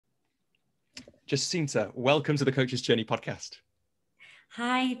Jacinta, welcome to the Coach's Journey podcast.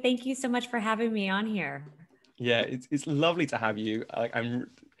 Hi, thank you so much for having me on here. Yeah, it's lovely to have you. I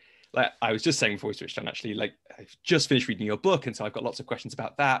was just saying before we switched on, actually, I've just finished reading your book, and so I've got lots of questions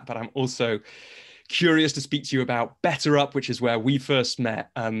about that. But I'm also curious to speak to you about BetterUp, which is where we first met,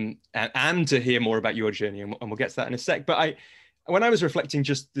 and to hear more about your journey, and we'll get to that in a sec. But when I was reflecting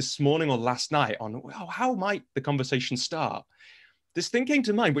just this morning or last night on how might the conversation start, this thing came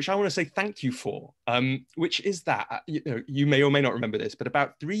to mind, which I want to say thank you for, which is that, you may or may not remember this, but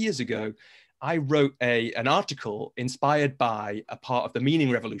about 3 years ago, I wrote an article inspired by a part of The Meaning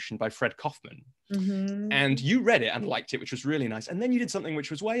Revolution by Fred Kaufman. Mm-hmm. And you read it and liked it, which was really nice. And then you did something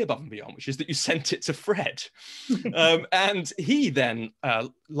which was way above and beyond, which is that you sent it to Fred. And he then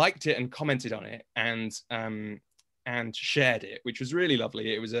liked it and commented on it and shared it, which was really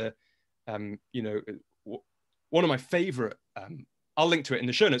lovely. It was one of my favorite, I'll link to it in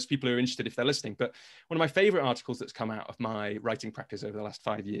the show notes, people who are interested if they're listening, but one of my favorite articles that's come out of my writing practice over the last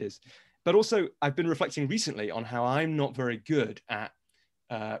 5 years. But also I've been reflecting recently on how I'm not very good at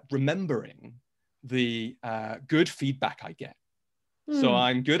remembering the good feedback I get. So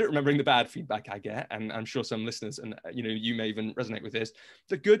I'm good at remembering the bad feedback I get. And I'm sure some listeners, and you may even resonate with this,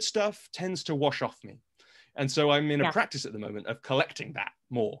 the good stuff tends to wash off me. And so I'm in a practice at the moment of collecting that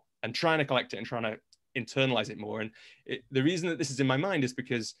more and trying to collect it and trying to internalize it more. And the reason that this is in my mind is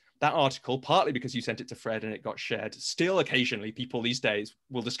because that article, partly because you sent it to Fred and it got shared, still occasionally people these days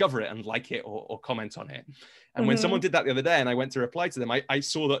will discover it and like it or comment on it. And when someone did that the other day and I went to reply to them, I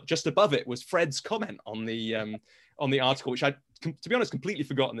saw that just above it was Fred's comment on the article, which I'd, to be honest, completely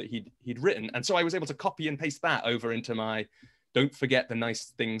forgotten that he'd written. And so I was able to copy and paste that over into my "Don't forget the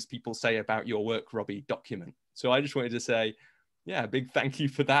nice things people say about your work, Robbie" document. So I just wanted to say, yeah, a big thank you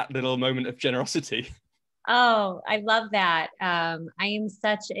for that little moment of generosity. Oh, I love that. I am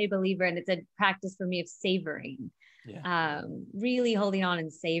such a believer, and it's a practice for me of savoring, really holding on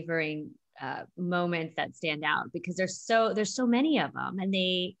and savoring moments that stand out, because there's so many of them, and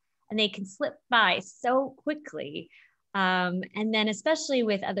they can slip by so quickly. And then especially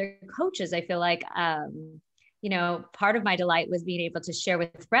with other coaches, I feel like, part of my delight was being able to share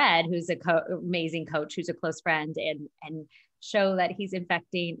with Fred, who's amazing coach, who's a close friend, and show that he's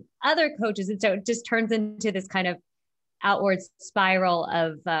infecting other coaches. And so it just turns into this kind of outward spiral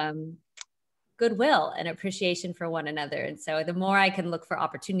of goodwill and appreciation for one another. And so the more I can look for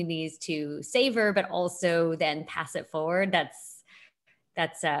opportunities to savor, but also then pass it forward, that's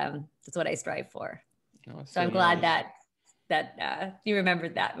what I strive for. Oh, so I'm glad that you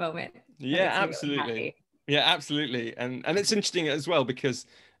remembered that moment. Yeah, absolutely. Really, yeah, absolutely. And it's interesting as well, because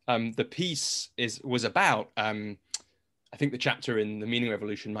the piece was about, I think the chapter in The Meaning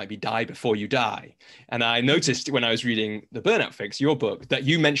Revolution might be "Die Before You Die." And I noticed when I was reading the Burnout Fix, your book, that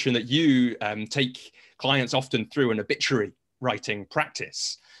you mentioned that you take clients often through an obituary writing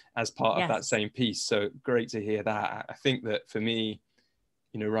practice as part of that same piece. So great to hear that. I think that for me,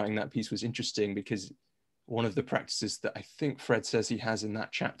 writing that piece was interesting because one of the practices that I think Fred says he has in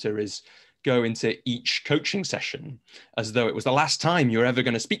that chapter is go into each coaching session as though it was the last time you're ever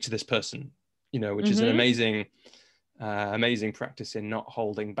going to speak to this person, which is an amazing practice in not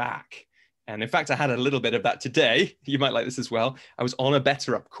holding back. And in fact, I had a little bit of that today. You might like this as well. I was on a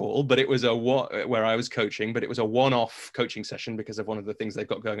BetterUp call, but it was where I was coaching, but it was a one-off coaching session because of one of the things they've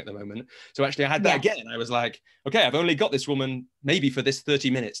got going at the moment. So actually I had that again. I was like, okay, I've only got this woman maybe for this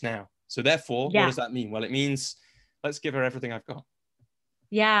 30 minutes now. So therefore, what does that mean? Well, it means let's give her everything I've got.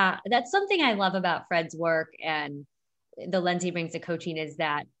 Yeah, that's something I love about Fred's work and the lens he brings to coaching is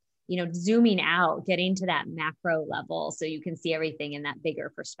that, zooming out, getting to that macro level so you can see everything in that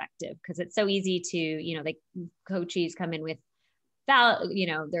bigger perspective. Because it's so easy to, coaches come in with,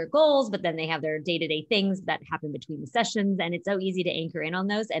 their goals, but then they have their day-to-day things that happen between the sessions. And it's so easy to anchor in on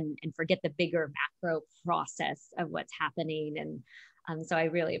those and forget the bigger macro process of what's happening. And so I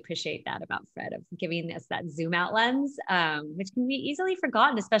really appreciate that about Fred, of giving us that zoom out lens, which can be easily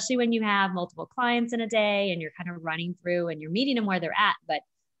forgotten, especially when you have multiple clients in a day and you're kind of running through and you're meeting them where they're at. But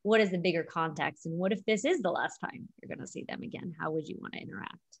what is the bigger context? And what if this is the last time you're going to see them again? How would you want to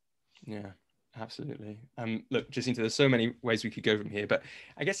interact? Yeah, absolutely. Look, Jacinta, there's so many ways we could go from here, but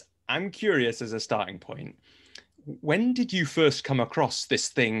I guess I'm curious as a starting point, when did you first come across this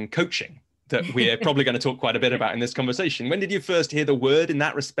thing, coaching, that we're probably going to talk quite a bit about in this conversation? When did you first hear the word in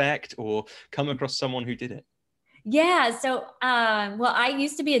that respect or come across someone who did it? Yeah. So, I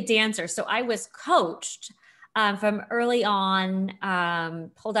used to be a dancer. So I was coached from early on,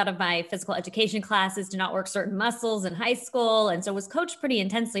 pulled out of my physical education classes to not work certain muscles in high school. And so was coached pretty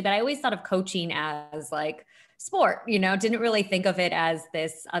intensely, but I always thought of coaching as like sport, didn't really think of it as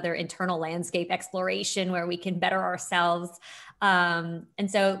this other internal landscape exploration where we can better ourselves. And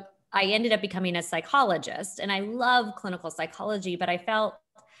so I ended up becoming a psychologist, and I love clinical psychology, but I felt,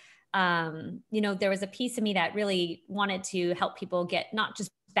 there was a piece of me that really wanted to help people get not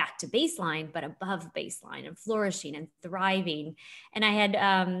just back to baseline, but above baseline and flourishing and thriving. And I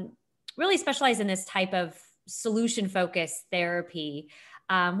had really specialized in this type of solution-focused therapy,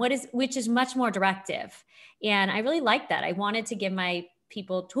 which is much more directive. And I really liked that. I wanted to give my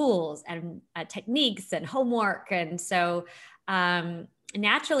people tools and techniques and homework. And so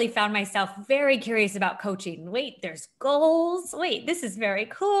naturally found myself very curious about coaching. Wait, there's goals. Wait, this is very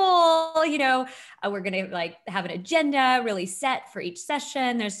cool. We're going to have an agenda really set for each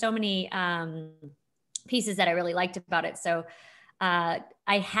session. There's so many pieces that I really liked about it. So I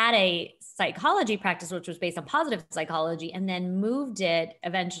had a psychology practice, which was based on positive psychology, and then moved it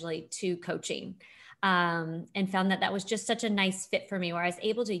eventually to coaching. And found that was just such a nice fit for me, where I was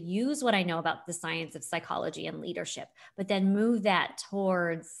able to use what I know about the science of psychology and leadership, but then move that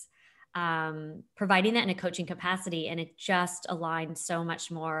towards providing that in a coaching capacity. And it just aligned so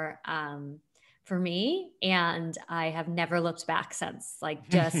much more for me. And I have never looked back since.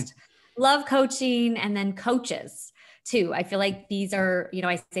 Just love coaching, and then coaches too. I feel like these are,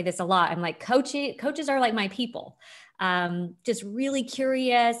 I say this a lot. I'm like, coaches are like my people. Just really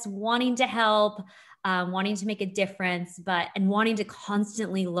curious, wanting to help, wanting to make a difference, and wanting to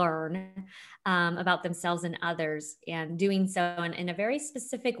constantly learn about themselves and others, and doing so in a very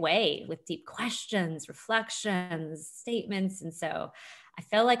specific way with deep questions, reflections, statements. And so I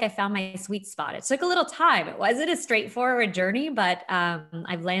felt like I found my sweet spot. It took a little time. It wasn't a straightforward journey, but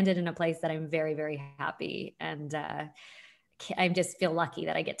I've landed in a place that I'm very, very happy. And I just feel lucky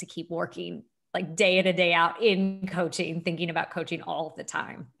that I get to keep working day in and day out in coaching, thinking about coaching all the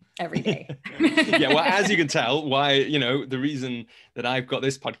time, every day. Yeah, well, as you can tell, why, the reason that I've got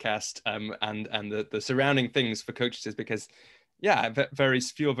this podcast and the surrounding things for coaches is because, yeah, I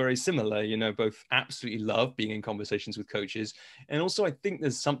feel very similar, both absolutely love being in conversations with coaches. And also I think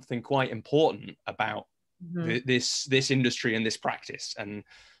there's something quite important about this industry and this practice. And,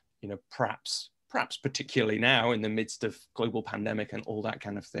 perhaps particularly now in the midst of global pandemic and all that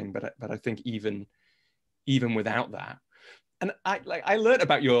kind of thing. But I think even without that, and I learned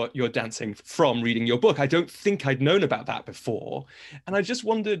about your dancing from reading your book. I don't think I'd known about that before. And I just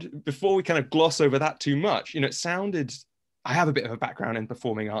wondered, before we kind of gloss over that too much, it sounded, I have a bit of a background in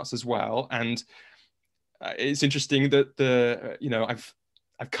performing arts as well. And it's interesting that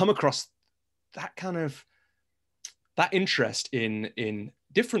I've come across that kind of, that interest in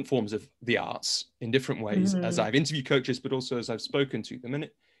different forms of the arts in different ways as I've interviewed coaches, but also as I've spoken to them. And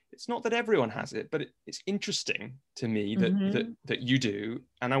it's not that everyone has it, but it's interesting to me that you do.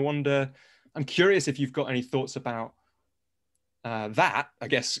 And I'm curious if you've got any thoughts about that, I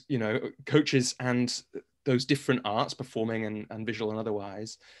guess, coaches and those different arts, performing and visual and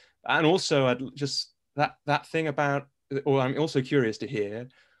otherwise. And also I'd just that thing about, or I'm also curious to hear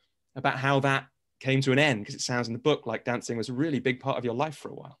about how that came to an end, because it sounds in the book like dancing was a really big part of your life for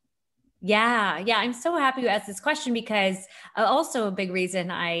a while. Yeah. I'm so happy you asked this question, because also a big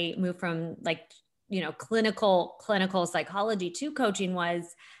reason I moved from clinical psychology to coaching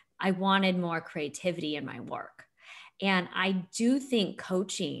was I wanted more creativity in my work. And I do think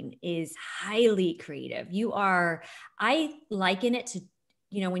coaching is highly creative. I liken it to,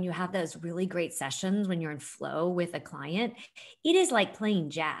 when you have those really great sessions, when you're in flow with a client, it is like playing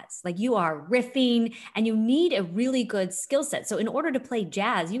jazz. You are riffing, and you need a really good skill set. So in order to play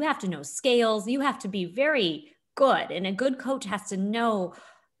jazz, you have to know scales, you have to be very good. And a good coach has to know,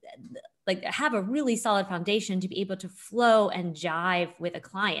 have a really solid foundation to be able to flow and jive with a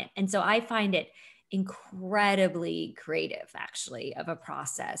client. And so I find it incredibly creative, actually, of a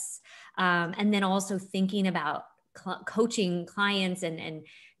process. And then also thinking about coaching clients and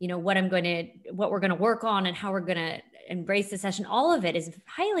what we're going to work on and how we're going to embrace the session. All of it is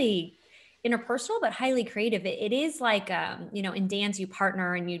highly interpersonal, but highly creative. It is like, in dance, you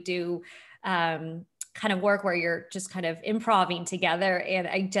partner and you do kind of work where you're just kind of improving together. And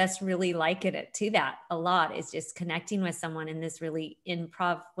I just really liken it to that a lot, is just connecting with someone in this really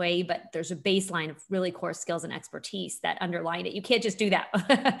improv way, but there's a baseline of really core skills and expertise that underline it. You can't just do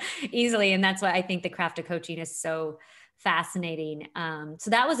that easily. And that's why I think the craft of coaching is so fascinating. So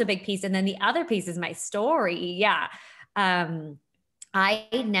that was a big piece. And then the other piece is my story. Yeah. I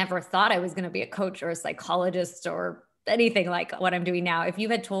never thought I was going to be a coach or a psychologist or anything like what I'm doing now. If you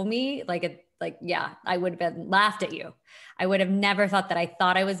had told me like, yeah, I would have been laughed at you. I would have never thought that I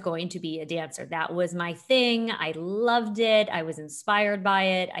thought I was going to be a dancer. That was my thing. I loved it. I was inspired by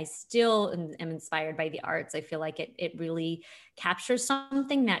it. I still am inspired by the arts. I feel like it really captures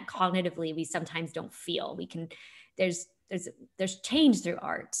something that cognitively we sometimes don't feel. We can, there's change through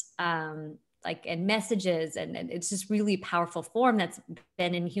art. Like, and messages, and it's just really powerful form that's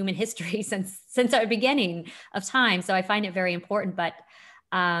been in human history since our beginning of time. So I find it very important, but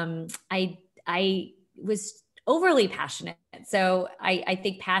I was overly passionate. So I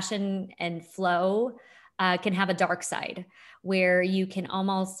think passion and flow can have a dark side where you can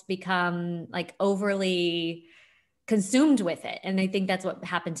almost become like overly consumed with it. And I think that's what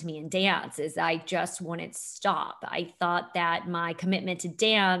happened to me in dance is I just wouldn't stop. I thought that my commitment to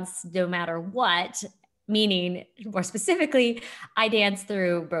dance, no matter what, meaning more specifically, I danced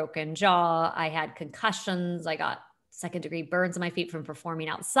through broken jaw. I had concussions. I got second-degree burns on my feet from performing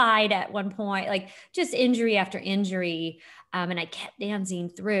outside at one point, like just injury after injury. And I kept dancing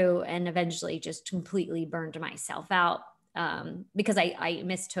through and eventually just completely burned myself out because I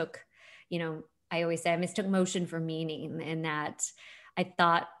mistook, I always say I mistook motion for meaning, and that I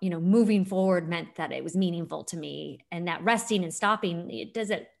thought, moving forward meant that it was meaningful to me, and that resting and stopping,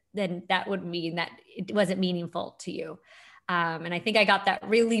 then that would mean that it wasn't meaningful to you. And I think I got that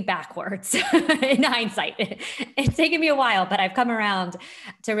really backwards in hindsight. It's taken me a while, but I've come around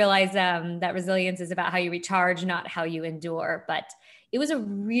to realize that resilience is about how you recharge, not how you endure. But it was a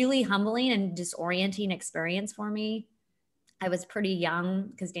really humbling and disorienting experience for me. I was pretty young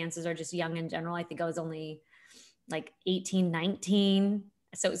because dancers are just young in general. I think I was only like 18, 19.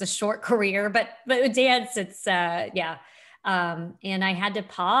 So it was a short career, but with dance, it's, yeah. And I had to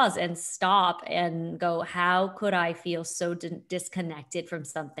pause and stop and go, how could I feel so disconnected from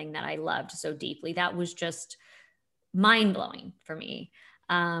something that I loved so deeply? That was just mind blowing for me.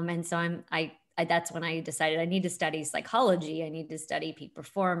 And so that's when I decided I need to study psychology. I need to study peak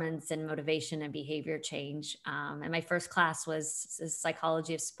performance and motivation and behavior change. And my first class was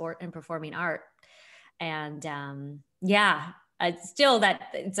psychology of sport and performing art. And yeah, it's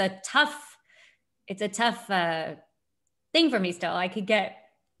a tough thing for me still. I could get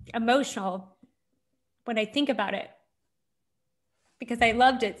emotional when I think about it because I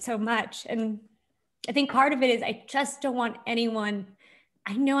loved it so much. And I think part of it is I just don't want anyone,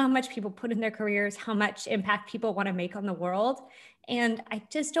 I know how much people put in their careers, how much impact people want to make on the world. And I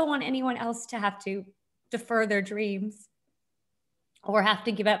just don't want anyone else to have to defer their dreams or have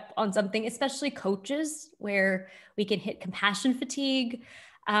to give up on something, especially coaches where we can hit compassion fatigue.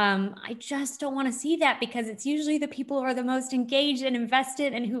 I just don't want to see that because it's usually the people who are the most engaged and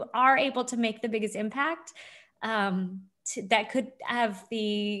invested and who are able to make the biggest impact that could have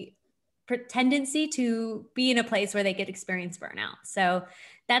the tendency to be in a place where they could experience burnout. So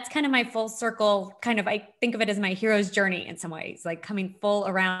that's kind of my full circle, I think of it as my hero's journey in some ways, like coming full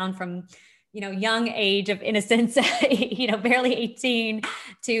around from, young age of innocence, barely 18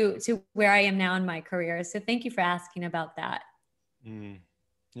 to where I am now in my career. So thank you for asking about that.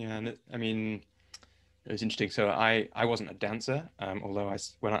 Yeah. And it was interesting. So I wasn't a dancer, although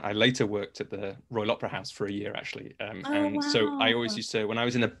when I later worked at the Royal Opera House for a year, actually. Wow. So I always used to, when I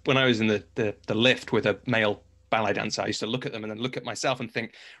was in the lift with a male ballet dancer, I used to look at them and then look at myself and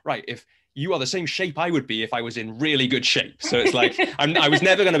think, right, if you are the same shape I would be if I was in really good shape. So it's like, I was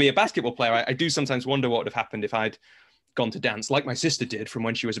never going to be a basketball player. I do sometimes wonder what would have happened if I'd gone to dance like my sister did from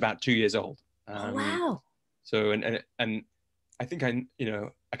when she was about 2 years old. Wow. So, and I think I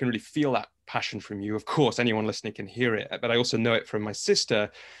can really feel that passion from you. Of course, anyone listening can hear it, but I also know it from my sister,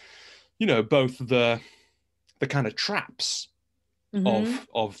 both the kind of traps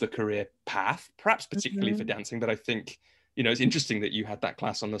of the career path, perhaps particularly for dancing. But I think, it's interesting that you had that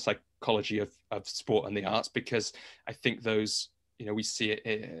class on the psychology of sport and the arts, because I think those, we see it,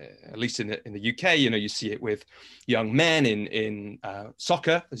 at least in the UK, you see it with young men in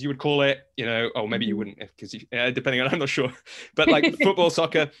soccer, as you would call it, or maybe you wouldn't, because depending on, I'm not sure, but like football,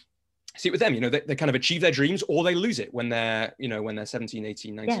 soccer, see it with them, they kind of achieve their dreams or they lose it when they're 17,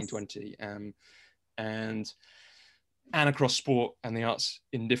 18, 19, yes. 20. And across sport and the arts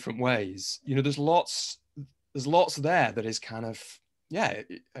in different ways, there's lots there that is kind of,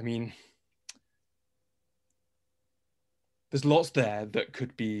 there's lots there that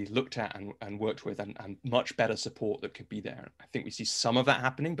could be looked at and worked with and much better support that could be there. I think we see some of that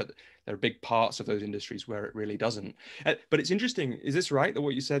happening, but there are big parts of those industries where it really doesn't. But it's interesting, is this right, that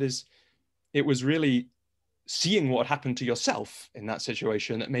what you said is it was really seeing what happened to yourself in that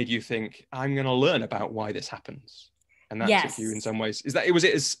situation that made you think, I'm going to learn about why this happens? And that took you in some ways. Was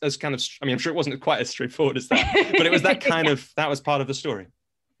it as kind of, I'm sure it wasn't quite as straightforward as that, but it was that kind of, that was part of the story.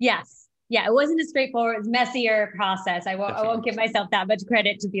 Yes. Yeah, it wasn't a straightforward, it's messier process. I won't give myself that much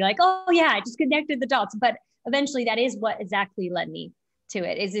credit to be like, oh yeah, I just connected the dots. But eventually that is what exactly led me to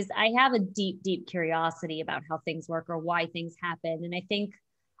it is I have a deep, deep curiosity about how things work or why things happen. And I think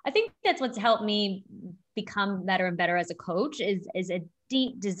that's what's helped me become better and better as a coach is a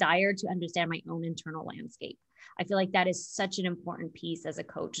deep desire to understand my own internal landscape. I feel like that is such an important piece as a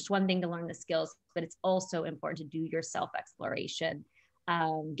coach. It's one thing to learn the skills, but it's also important to do your self-exploration,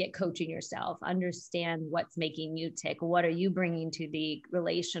 get coaching yourself, understand what's making you tick. What are you bringing to the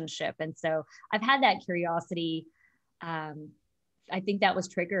relationship? And so I've had that curiosity. I think that was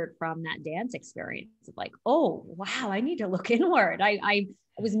triggered from that dance experience of like, oh, wow, I need to look inward. I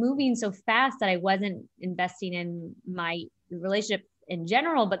was moving so fast that I wasn't investing in my relationship in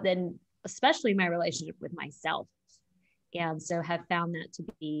general, but then especially my relationship with myself. And so have found that to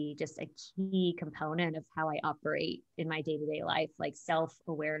be just a key component of how I operate in my day-to-day life, like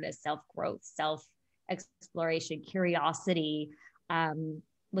self-awareness, self-growth, self-exploration, curiosity,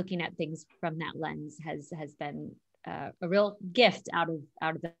 looking at things from that lens has been a real gift out of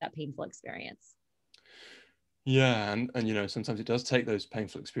that painful experience. Yeah, and sometimes it does take those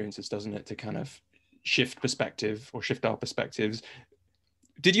painful experiences, doesn't it, to kind of shift perspective or shift our perspectives.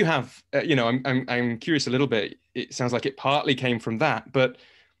 Did you have, I'm curious a little bit. It sounds like it partly came from that, but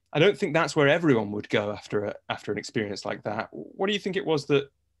I don't think that's where everyone would go after an experience like that. What do you think it was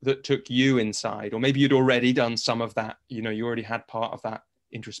that took you inside, or maybe you'd already done some of that? You already had part of that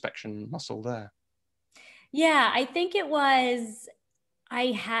introspection muscle there. Yeah, I think it was.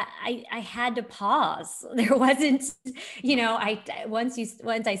 I had to pause. There wasn't,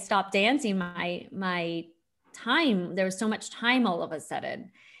 once I stopped dancing, my time, there was so much time all of a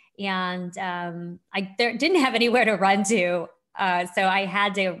sudden, and I didn't have anywhere to run to, so I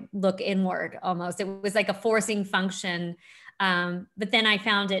had to look inward almost. It was like a forcing function, but then I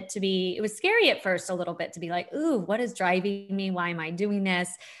found it was scary at first a little bit to be like, ooh, what is driving me? Why am I doing this?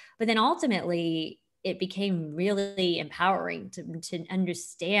 But then ultimately, it became really empowering to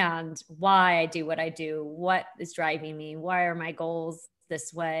understand why I do what I do, what is driving me, why are my goals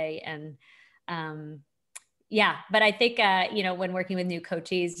this way. And but I think, when working with new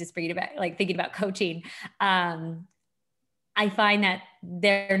coaches, just thinking about coaching, I find that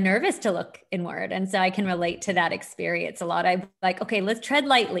they're nervous to look inward. And so I can relate to that experience a lot. I'm like, okay, let's tread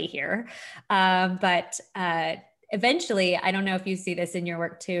lightly here. But eventually, I don't know if you see this in your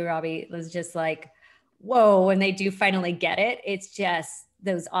work too, Robbie, it was just like, whoa, when they do finally get it, it's just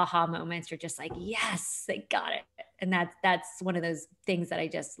those aha moments. You're just like, yes, they got it. And that's one of those things that I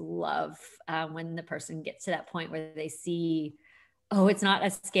just love, when the person gets to that point where they see, oh, it's not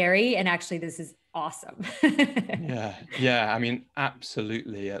as scary. And actually, this is awesome. Yeah. I mean,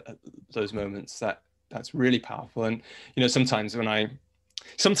 absolutely. At those moments, that's really powerful. And,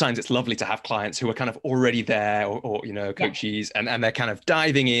 sometimes it's lovely to have clients who are kind of already there or coaches, and they're kind of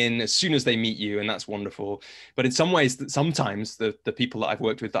diving in as soon as they meet you, and that's wonderful. But in some ways, sometimes the people that I've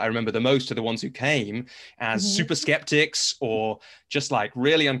worked with that I remember the most are the ones who came as super skeptics or just like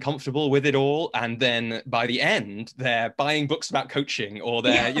really uncomfortable with it all, and then by the end they're buying books about coaching, or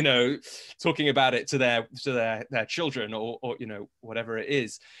they're talking about it to their children, or whatever it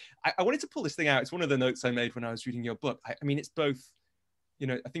is. I wanted to pull this thing out. It's one of the notes I made when I was reading your book. I mean, it's both,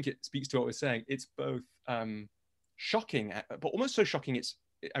 I think it speaks to what we're saying. It's both shocking, but almost so shocking.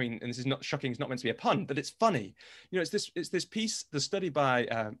 And this is not shocking. It's not meant to be a pun, but it's funny. It's this piece, the study by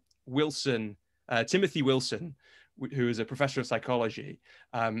Timothy Wilson, who is a professor of psychology,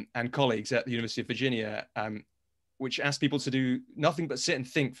 and colleagues at the University of Virginia, which asked people to do nothing but sit and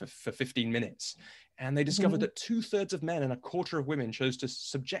think for 15 minutes. And they discovered that 2/3 of men and 1/4 of women chose to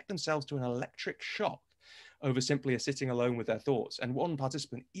subject themselves to an electric shock over simply sitting alone with their thoughts. And one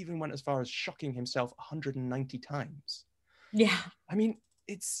participant even went as far as shocking himself 190 times. Yeah. I mean,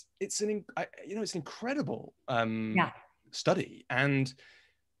 it's an incredible study, and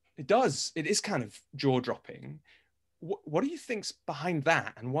it is kind of jaw-dropping. What do you think's behind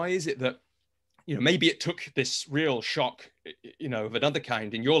that, and why is it that maybe it took this real shock of another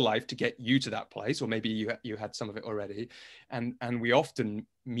kind in your life to get you to that place, or maybe you had some of it already, and we often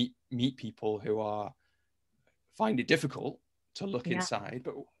meet people who find it difficult to look inside.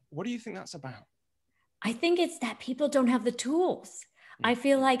 But what do you think that's about? I think it's that people don't have the tools. I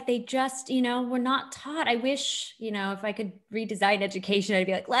feel like they just, we're not taught. I wish, if I could redesign education, I'd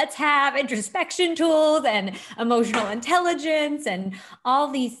be like, let's have introspection tools and emotional intelligence and all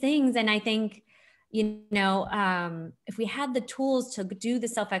these things. And I think, if we had the tools to do the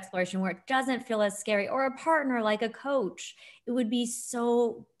self-exploration where it doesn't feel as scary, or a partner like a coach, it would be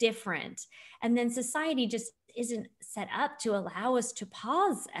so different. And then society just isn't set up to allow us to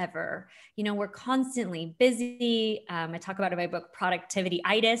pause ever. You know, we're constantly busy. I talk about in my book,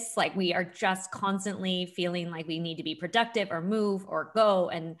 productivity-itis, like we are just constantly feeling like we need to be productive or move or go,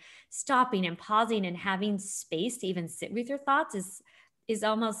 and stopping and pausing and having space to even sit with your thoughts is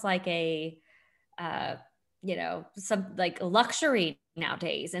almost like a, you know, some like luxury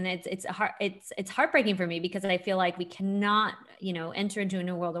nowadays. And it's heartbreaking for me, because I feel like we cannot, you know, enter into a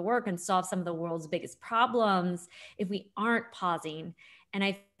new world of work and solve some of the world's biggest problems if we aren't pausing. And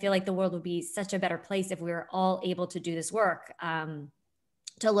I feel like the world would be such a better place if we were all able to do this work,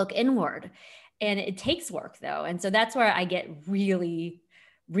 to look inward. And it takes work though. And so that's where I get really,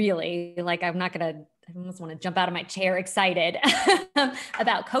 really, like, I almost want to jump out of my chair excited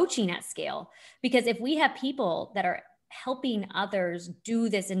about coaching at scale. Because if we have people that are helping others do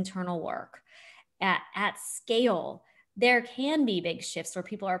this internal work at scale, there can be big shifts where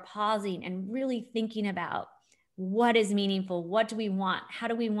people are pausing and really thinking about what is meaningful, what do we want, how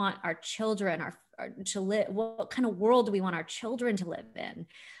do we want our children to live, what kind of world do we want our children to live in,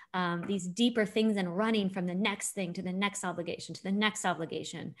 these deeper things, and running from the next thing to the next obligation to the next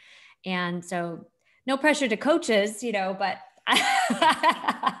obligation. And so no pressure to coaches, you know, but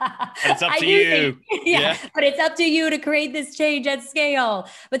it's up to you. Yeah, but it's up to you to create this change at scale.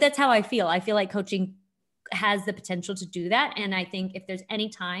 But that's how I feel. I feel like coaching has the potential to do that. And I think if there's any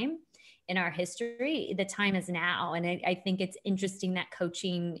time in our history, the time is now. And I think it's interesting that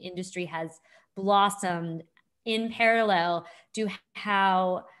coaching industry has blossomed in parallel to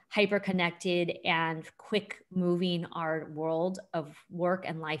how hyper-connected and quick moving our world of work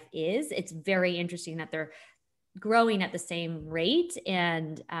and life is. It's very interesting that they're growing at the same rate.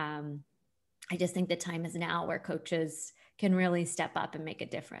 And I just think the time is now where coaches can really step up and make a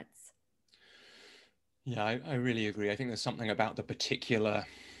difference. Yeah, I really agree. I think there's something about the particular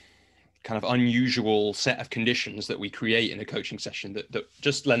kind of unusual set of conditions that we create in a coaching session that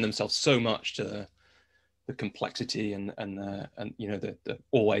just lend themselves so much to the complexity and you know, the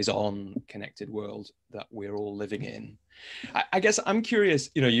always on connected world that we're all living in. I guess I'm curious,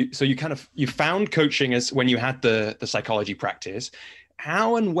 you know, you found coaching as when you had the psychology practice.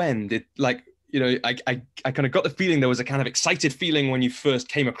 How and when did, like, you know, I kind of got the feeling there was a kind of excited feeling when you first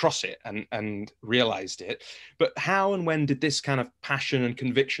came across it and realized it, but how and when did this kind of passion and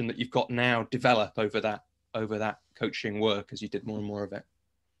conviction that you've got now develop over that coaching work as you did more and more of it?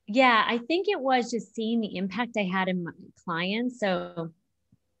 Yeah, I think it was just seeing the impact I had in my clients. So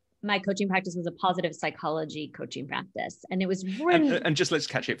my coaching practice was a positive psychology coaching practice. And it was really... And just let's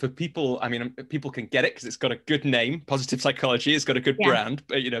catch it for people. I mean, people can get it because it's got a good name. Positive psychology. It's got a good brand,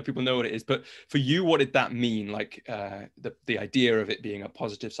 but, you know, people know what it is. But for you, what did that mean? Like the idea of it being a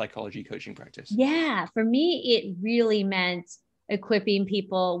positive psychology coaching practice? Yeah, for me, it really meant equipping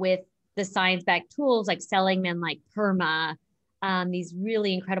people with the science-backed tools like Seligman, like PERMA, these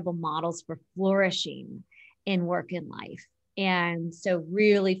really incredible models for flourishing in work and life. And so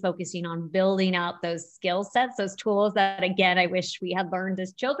really focusing on building out those skill sets, those tools that, again, I wish we had learned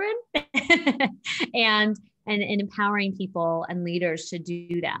as children and empowering people and leaders to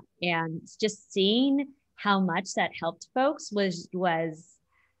do that. And just seeing how much that helped folks was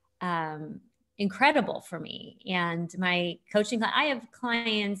incredible for me. And my coaching, I have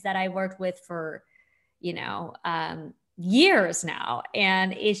clients that I worked with for, you know, years now,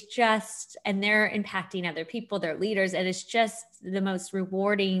 and it's just, and they're impacting other people, they're leaders, and it's just the most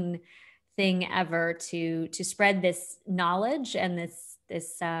rewarding thing ever to spread this knowledge and this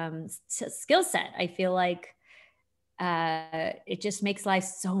skill set. I feel like it just makes life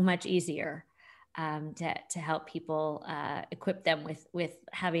so much easier to help people, equip them with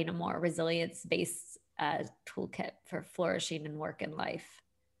having a more resilience-based toolkit for flourishing in work and life.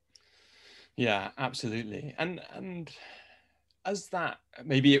 Yeah, absolutely. And as that,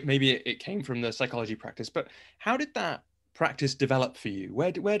 maybe it came from the psychology practice, but how did that practice develop for you?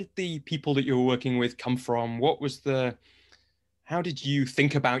 Where did the people that you were working with come from? How did you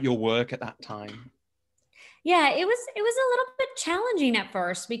think about your work at that time? Yeah, it was a little bit challenging at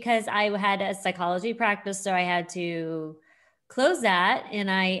first because I had a psychology practice, so I had to close that, and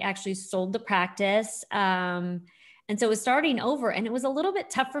I actually sold the practice. And so it was starting over, and it was a little bit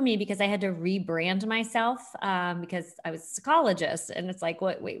tough for me because I had to rebrand myself because I was a psychologist, and it's like,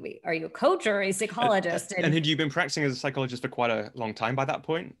 wait, are you a coach or a psychologist? And had you been practicing as a psychologist for quite a long time by that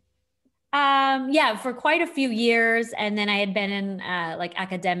point? Yeah, for quite a few years. And then I had been in like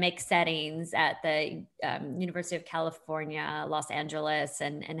academic settings at the University of California, Los Angeles,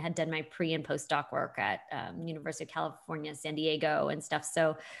 and had done my pre and postdoc work at University of California, San Diego and stuff.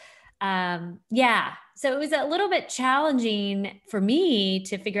 So Yeah. So it was a little bit challenging for me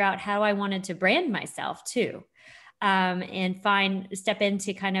to figure out how I wanted to brand myself too. And step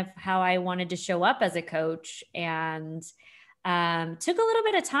into kind of how I wanted to show up as a coach, and took a little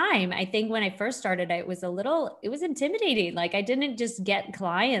bit of time. I think when I first started, it was intimidating. Like I didn't just get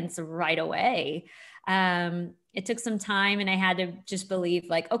clients right away. It took some time, and I had to just believe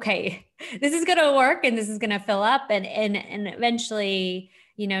like, okay, this is going to work and this is going to fill up. And eventually,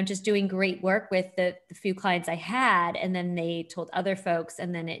 just doing great work with the few clients I had. And then they told other folks,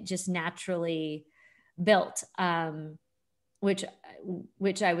 and then it just naturally built, which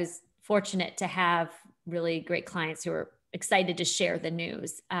I was fortunate to have really great clients who were excited to share the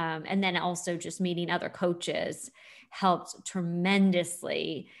news. And then also just meeting other coaches helped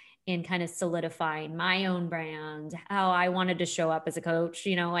tremendously in kind of solidifying my own brand, how I wanted to show up as a coach.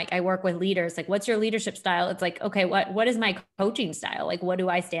 Like I work with leaders, like, what's your leadership style? It's like, okay, what is my coaching style? Like, what do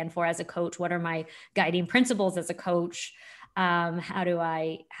I stand for as a coach? What are my guiding principles as a coach? How do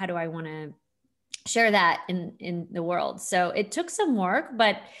I want to share that in the world? So it took some work,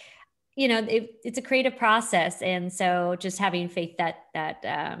 but it's a creative process. And so just having faith that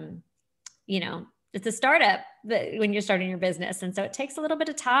it's a startup when you're starting your business. And so it takes a little bit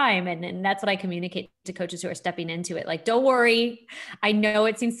of time. And that's what I communicate to coaches who are stepping into it. Like, don't worry. I know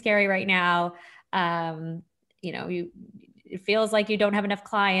it seems scary right now. It feels like you don't have enough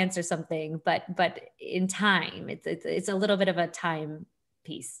clients or something, but in time, it's a little bit of a time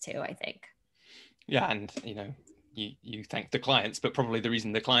piece too, I think. Yeah. And, you thank the clients, but probably the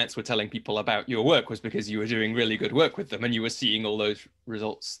reason the clients were telling people about your work was because you were doing really good work with them and you were seeing all those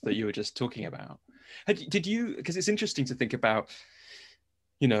results that you were just talking about. Because it's interesting to think about,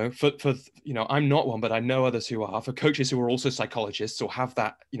 I'm not one, but I know others who are, for coaches who are also psychologists or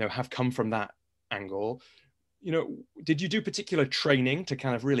have come from that angle, did you do particular training to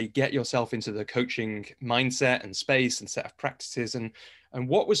kind of really get yourself into the coaching mindset and space and set of practices? And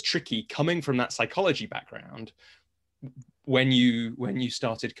what was tricky coming from that psychology background when you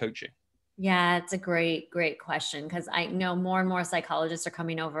started coaching? Yeah, it's a great question, because I know more and more psychologists are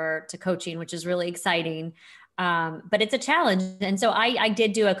coming over to coaching, which is really exciting. But it's a challenge. And so I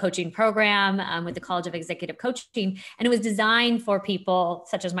did do a coaching program with the College of Executive Coaching, and it was designed for people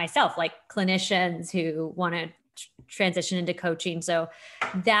such as myself, like clinicians who want to transition into coaching. So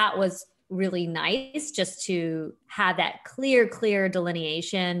that was really nice, just to have that clear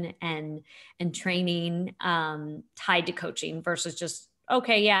delineation and training tied to coaching versus just,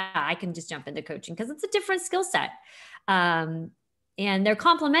 okay, yeah, I can just jump into coaching, because it's a different skill set. And they're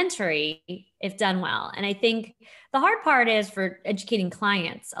complementary if done well. And I think the hard part is for educating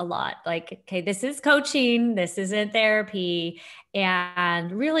clients a lot. Like, okay, this is coaching, this isn't therapy,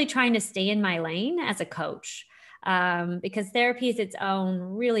 and really trying to stay in my lane as a coach. Because therapy is its own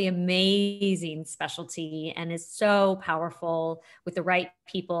really amazing specialty and is so powerful with the right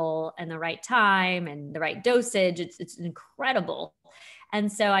people and the right time and the right dosage. It's incredible. And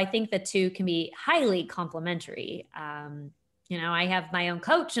so I think the two can be highly complementary. I have my own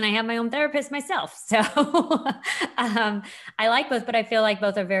coach and I have my own therapist myself. So I like both, but I feel like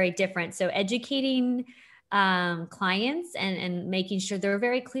both are very different. So educating clients and making sure they're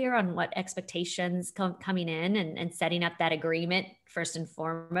very clear on what expectations coming in, and setting up that agreement first and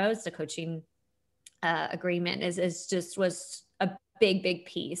foremost. The coaching agreement was a big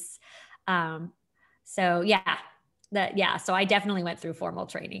piece. So I definitely went through formal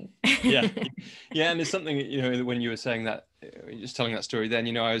training. Yeah. And there's something, when you were saying that, just telling that story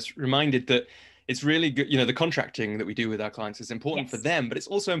then, I was reminded that it's really good, the contracting that we do with our clients is important for them, but it's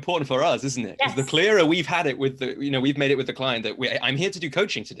also important for us, isn't it? Because the clearer we've had it with we've made it with the client that I'm here to do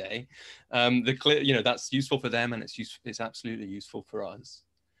coaching today, the clear, that's useful for them, and it's absolutely useful for us.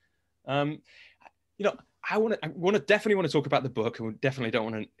 I definitely want to talk about the book, and we definitely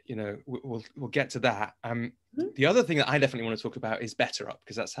don't want to, we'll get to that. The other thing that I definitely want to talk about is BetterUp,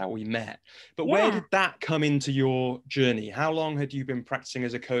 because that's how we met. But where did that come into your journey? How long had you been practicing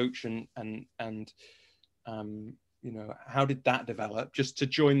as a coach, and how did that develop? Just to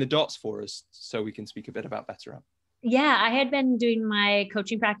join the dots for us, so we can speak a bit about BetterUp. Yeah, I had been doing my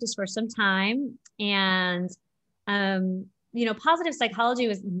coaching practice for some time, and positive psychology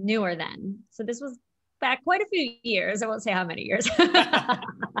was newer then. So this was back quite a few years. I won't say how many years,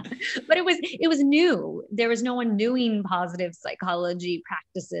 but it was new. There was no one doing positive psychology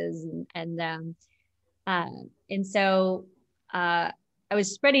practices. And so I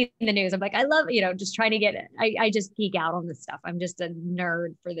was spreading the news. I'm like, I love, just trying to get it. I just geek out on this stuff. I'm just a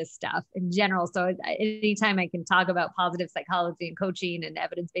nerd for this stuff in general. So anytime I can talk about positive psychology and coaching and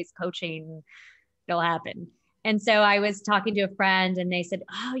evidence-based coaching, it'll happen. And so I was talking to a friend and they said,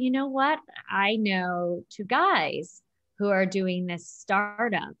 oh, you know what? I know two guys who are doing this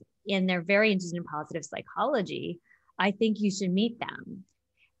startup and they're very interested in positive psychology. I think you should meet them.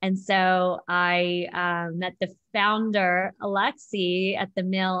 And so I met the founder, Alexi, at the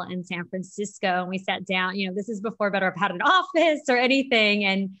Mill in San Francisco. And we sat down, this is before BetterUp had an office or anything.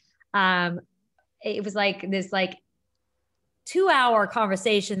 And it was like this 2-hour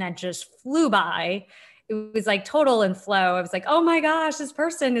conversation that just flew by. It was like total in flow. I was like, oh my gosh, this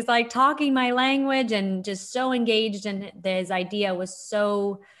person is like talking my language and just so engaged. And his idea was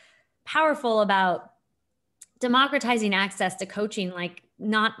so powerful about democratizing access to coaching. Like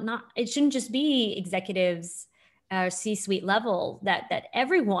not, it shouldn't just be executives C-suite level, that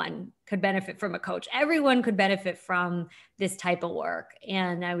everyone could benefit from a coach. Everyone could benefit from this type of work.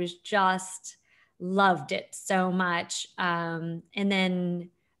 And I was just loved it so much. And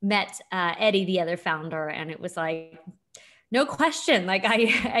then met Eddie, the other founder, and it was like, no question. Like,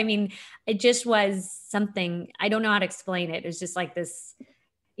 I mean, it just was something, I don't know how to explain it. It was just like this,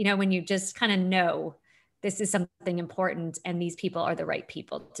 when you just kind of know this is something important and these people are the right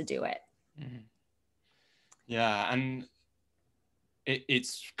people to do it. Mm-hmm. Yeah. And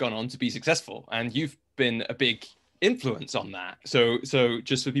it's gone on to be successful, and you've been a big influence on that. So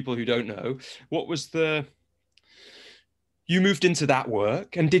just for people who don't know, what was you moved into that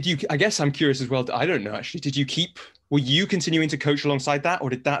work, and did you, I guess I'm curious as well, I don't know actually, were you continuing to coach alongside that, or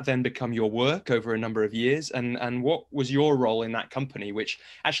did that then become your work over a number of years? And what was your role in that company, which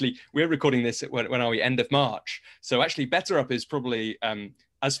actually we're recording this at when are we, end of March. So actually BetterUp is probably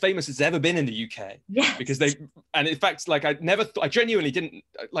as famous as it's ever been in the UK. Yes. Because and in fact, like I genuinely didn't,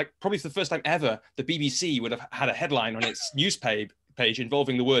 like probably for the first time ever, the BBC would have had a headline on its newspaper page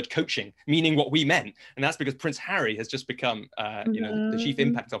involving the word coaching, meaning what we meant. And that's because Prince Harry has just become, the chief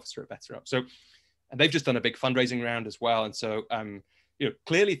impact officer at BetterUp. So, and they've just done a big fundraising round as well. And so,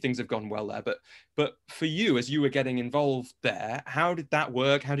 clearly things have gone well there. But for you, as you were getting involved there, how did that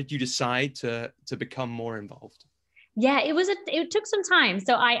work? How did you decide to become more involved? Yeah, it took some time.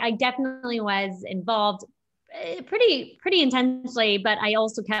 So I definitely was involved pretty intensely, but I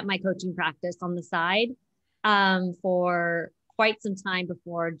also kept my coaching practice on the side for quite some time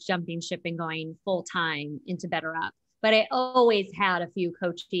before jumping ship and going full time into BetterUp. But I always had a few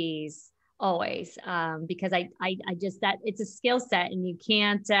coachees, always, because I just, that it's a skill set and you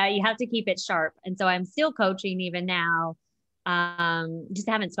can't, you have to keep it sharp. And so I'm still coaching even now, just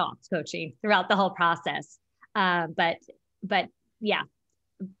haven't stopped coaching throughout the whole process. But yeah,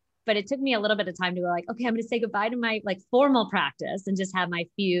 but it took me a little bit of time to go like, okay, I'm going to say goodbye to my like formal practice and just have my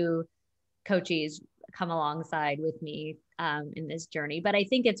few coaches come alongside with me in this journey. But I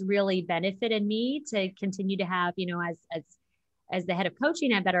think it's really benefited me to continue to have, as the head of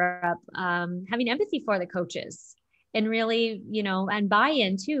coaching at BetterUp, having empathy for the coaches and really, and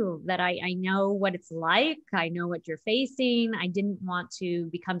buy-in too, that I know what it's like. I know what you're facing. I didn't want to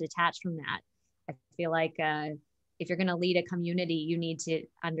become detached from that. I feel like if you're going to lead a community, you need to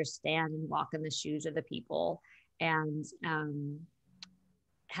understand and walk in the shoes of the people and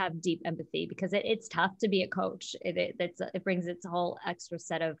have deep empathy, because it's tough to be a coach. It brings its whole extra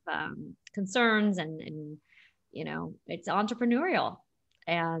set of concerns and it's entrepreneurial,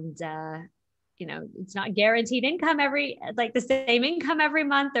 and it's not guaranteed income the same income every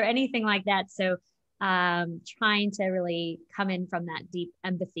month or anything like that. So trying to really come in from that deep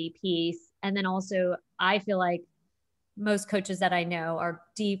empathy piece. And then also I feel like most coaches that I know are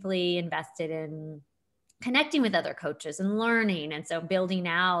deeply invested in connecting with other coaches and learning. And so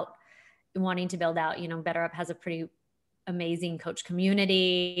wanting to build out, BetterUp has a pretty amazing coach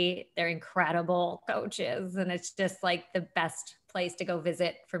community. They're incredible coaches. And it's just like the best place to go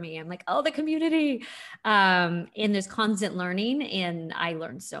visit for me. I'm like, oh, the community. And there's constant learning. And I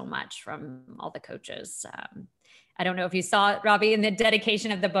learned so much from all the coaches. I don't know if you saw it, Robbie, in the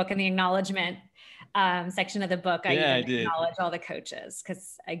dedication of the book and the acknowledgement section of the book. I acknowledge all the coaches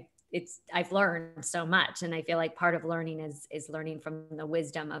because I've learned so much. And I feel like part of learning is learning from the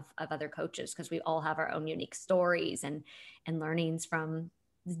wisdom of other coaches, because we all have our own unique stories and learnings from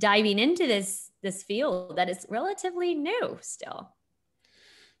diving into this field that is relatively new still.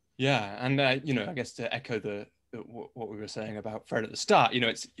 Yeah. And, I guess to echo what we were saying about Fred at the start,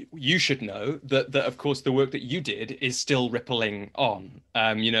 you should know that of course the work that you did is still rippling on.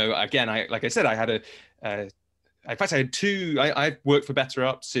 Again, like I said, I had in fact, I had two. I've worked for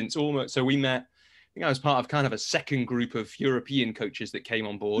BetterUp since almost. So we met. I think I was part of kind of a second group of European coaches that came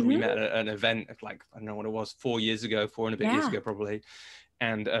on board. Mm-hmm. We met at an event like, I don't know what it was, 4 years ago, 4 and a bit years ago probably,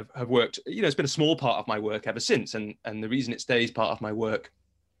 and have worked. It's been a small part of my work ever since. And the reason it stays part of my work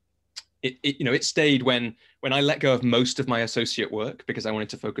it stayed when I let go of most of my associate work because I wanted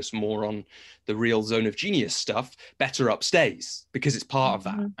to focus more on the real zone of genius stuff. BetterUp stays because it's part of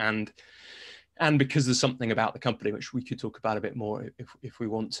that, and because there's something about the company which we could talk about a bit more if we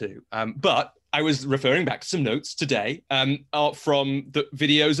want to. But I was referring back to some notes today from the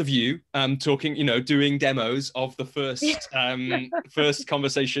videos of you talking, doing demos of the first first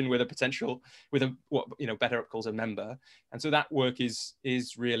conversation with what BetterUp calls a member. And so that work is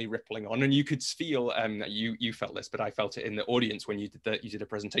really rippling on, and you could feel you felt this, but I felt it in the audience when you did a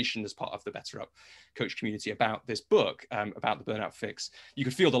presentation as part of the BetterUp coach community about this book, about the Burnout Fix. You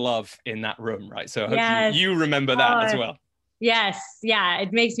could feel the love in that room, right? So I hope you remember that as well. Yes. Yeah.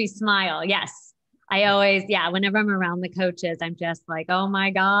 It makes me smile. Yes. I always, whenever I'm around the coaches, I'm just like, oh my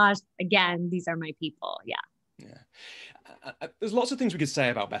gosh, again, these are my people. Yeah. There's lots of things we could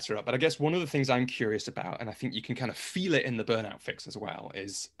say about BetterUp, but I guess one of the things I'm curious about, and I think you can kind of feel it in the Burnout Fix as well,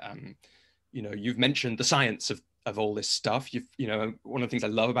 is, you've mentioned the science of all this stuff. One of the things I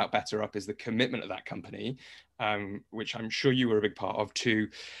love about BetterUp is the commitment of that company, which I'm sure you were a big part of, to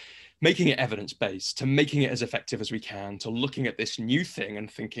making it evidence-based, to making it as effective as we can, to looking at this new thing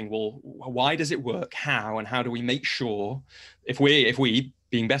and thinking, well, why does it work? How? And how do we make sure, if we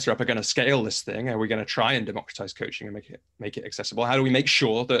being BetterUp are going to scale this thing, are we going to try and democratize coaching and make it accessible? How do we make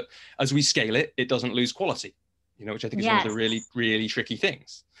sure that as we scale it, it doesn't lose quality? Which I think is one of the really, really tricky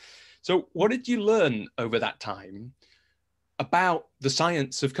things. So what did you learn over that time about the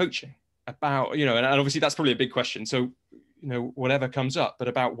science of coaching? About, and obviously that's probably a big question. So, whatever comes up, but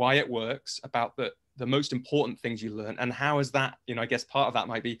about why it works, about the most important things you learn, and how is that, I guess part of that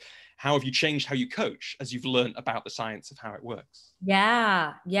might be, how have you changed how you coach as you've learned about the science of how it works?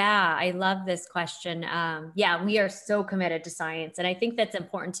 Yeah. I love this question. We are so committed to science. And I think that's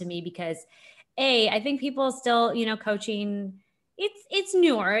important to me because I think people still, coaching, it's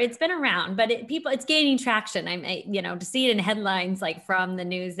newer, it's been around, but it's gaining traction. To see it in headlines, like from the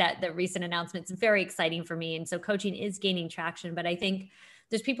news, that the recent announcements, very exciting for me. And so coaching is gaining traction, but I think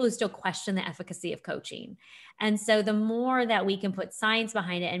there's people who still question the efficacy of coaching. And so the more that we can put science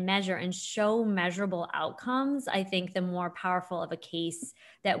behind it and measure and show measurable outcomes, I think the more powerful of a case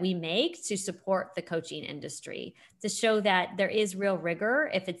that we make to support the coaching industry, to show that there is real rigor.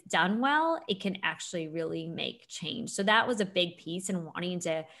 If it's done well, it can actually really make change. So that was a big piece in wanting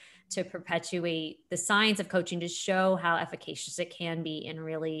to perpetuate the science of coaching, to show how efficacious it can be in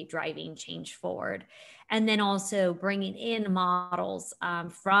really driving change forward. And then also bringing in models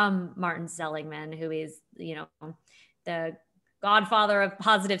from Martin Seligman, who is, the godfather of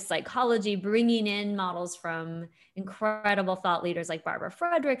positive psychology, bringing in models from incredible thought leaders like Barbara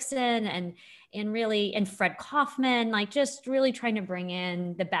Fredrickson and Fred Kaufman, like just really trying to bring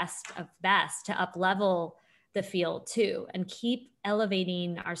in the best of best to up-level the field too, and keep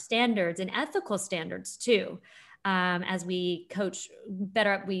elevating our standards and ethical standards too. As we coach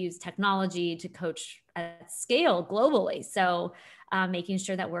BetterUp, we use technology to coach at scale globally. So making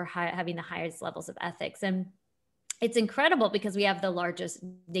sure that we're having the highest levels of ethics. And it's incredible because we have the largest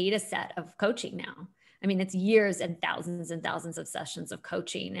data set of coaching now. I mean, it's years and thousands of sessions of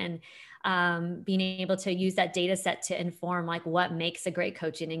coaching, and being able to use that data set to inform like what makes a great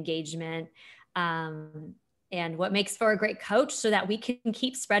coaching engagement, and what makes for a great coach, so that we can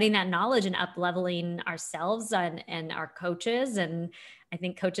keep spreading that knowledge and up-leveling ourselves and our coaches. And I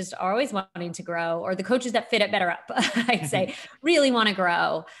think coaches are always wanting to grow, or the coaches that fit at BetterUp, I'd say, really want to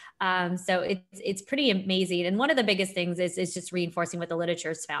grow. So it's pretty amazing. And one of the biggest things is just reinforcing what the literature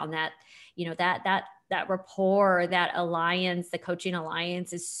has found, that, that rapport, that alliance, the coaching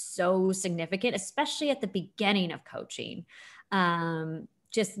alliance is so significant, especially at the beginning of coaching.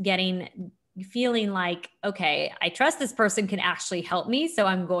 Just feeling like, okay, I trust this person can actually help me. So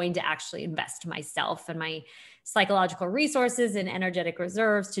I'm going to actually invest myself and my psychological resources and energetic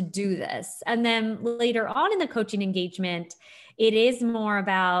reserves to do this. And then later on in the coaching engagement, it is more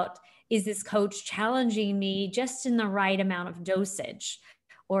about, is this coach challenging me just in the right amount of dosage,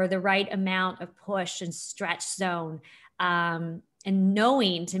 or the right amount of push and stretch zone, and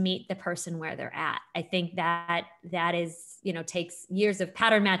knowing to meet the person where they're at. I think that is, takes years of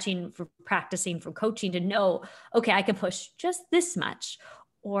pattern matching for practicing from coaching to know, okay, I can push just this much,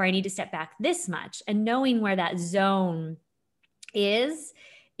 or I need to step back this much. And knowing where that zone is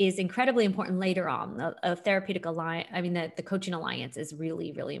incredibly important later on. A therapeutic alliance, the coaching alliance is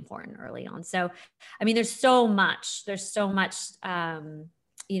really, really important early on. So, there's so much,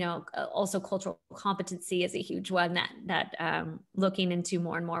 also cultural competency is a huge one that looking into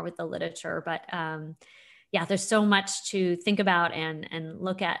more and more with the literature. But there's so much to think about and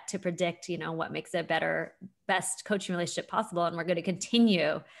look at to predict, what makes a best coaching relationship possible. And we're going to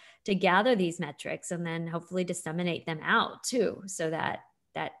continue to gather these metrics and then hopefully disseminate them out too, so that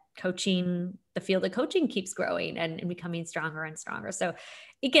coaching, the field of coaching keeps growing and becoming stronger and stronger. So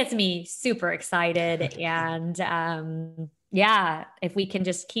it gets me super excited. And if we can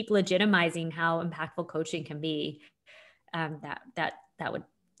just keep legitimizing how impactful coaching can be,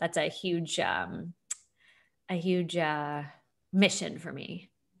 that's a huge mission for me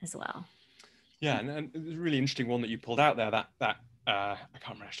as well. Yeah, and it was a really interesting one that you pulled out there. That I can't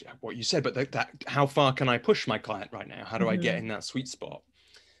remember actually what you said, but that how far can I push my client right now? How do I get in that sweet spot?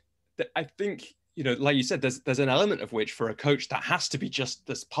 I think, like you said, there's an element of which for a coach that has to be just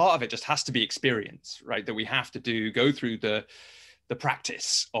this part of it just has to be experience, right? That we have to go through the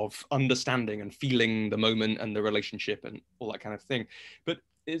practice of understanding and feeling the moment and the relationship and all that kind of thing. But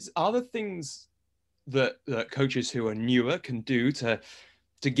are there things that coaches who are newer can do to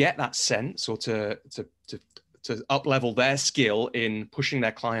get that sense, or to up level their skill in pushing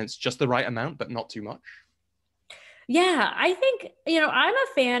their clients just the right amount, but not too much? Yeah, I think, I'm a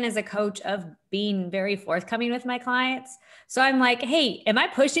fan as a coach of being very forthcoming with my clients. So I'm like, hey, am I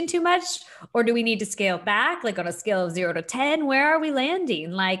pushing too much, or do we need to scale back? Like on a scale of 0 to 10, where are we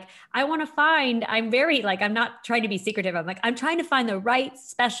landing? Like, I want to find, I'm not trying to be secretive. I'm trying to find the right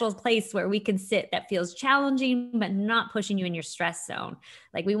special place where we can sit that feels challenging, but not pushing you in your stress zone.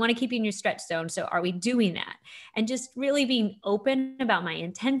 Like, we want to keep you in your stretch zone. So are we doing that? And just really being open about my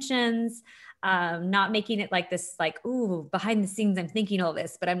intentions. Not making it like this, like, ooh, behind the scenes, I'm thinking all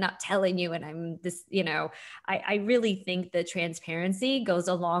this, but I'm not telling you. And I'm this, I really think that transparency goes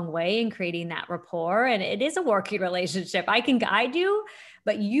a long way in creating that rapport. And it is a working relationship. I can guide you,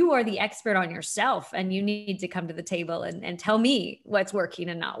 but you are the expert on yourself, and you need to come to the table and tell me what's working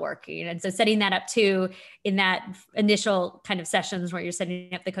and not working. And so setting that up too, in that initial kind of sessions where you're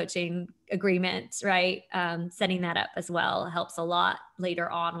setting up the coaching agreement, right? Setting that up as well helps a lot later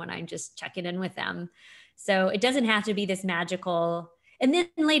on when I'm just checking in with them. So it doesn't have to be this magical. And then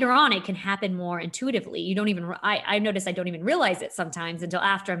later on, it can happen more intuitively. You don't even, I notice I don't even realize it sometimes until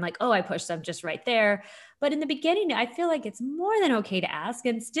after I'm like, oh, I pushed them just right there. But in the beginning, I feel like it's more than okay to ask.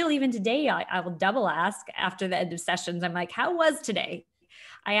 And still, even today, I will double ask after the end of sessions. I'm like, how was today?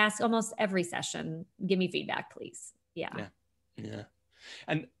 I ask almost every session, give me feedback, please. Yeah.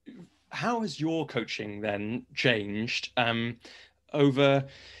 And how has your coaching then changed over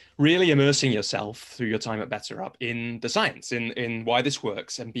really immersing yourself through your time at BetterUp in the science, in why this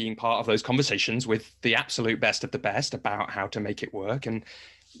works, and being part of those conversations with the absolute best of the best about how to make it work? And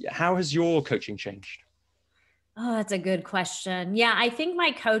how has your coaching changed? Oh, that's a good question. Yeah, I think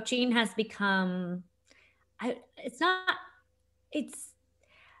my coaching has become, I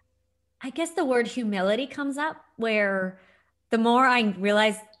guess the word humility comes up, where the more I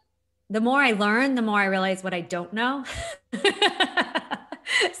realize, the more I learn, the more I realize what I don't know.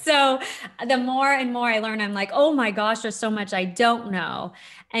 So the more and more I learn, I'm like, oh my gosh, there's so much I don't know.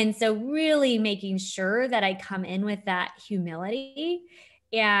 And so really making sure that I come in with that humility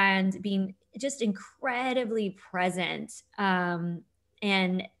and being just incredibly present, and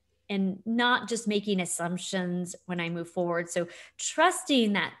not just making assumptions when I move forward. So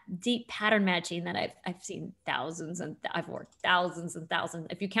trusting that deep pattern matching that I've seen thousands, and I've worked thousands and thousands.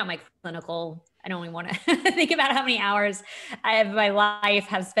 If you count my clinical, I don't even want to think about how many hours my life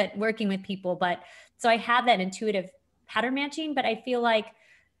have spent working with people. But so I have that intuitive pattern matching, but I feel like,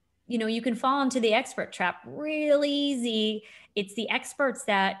 you can fall into the expert trap really easy. It's the experts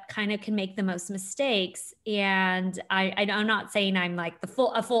that kind of can make the most mistakes. And I'm not saying I'm like a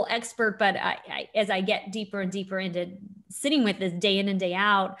full expert, but as I get deeper and deeper into sitting with this day in and day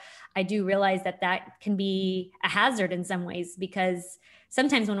out, I do realize that can be a hazard in some ways, because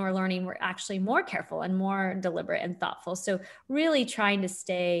sometimes when we're learning, we're actually more careful and more deliberate and thoughtful. So really trying to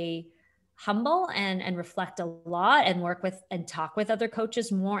stay humble and reflect a lot, and work with and talk with other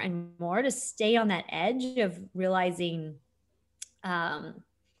coaches more and more to stay on that edge of realizing, am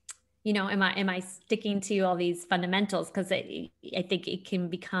I sticking to all these fundamentals? Because I think it can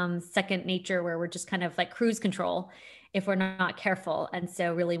become second nature, where we're just kind of like cruise control if we're not careful. And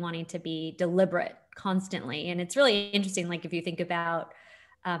so really wanting to be deliberate constantly. And it's really interesting, like if you think about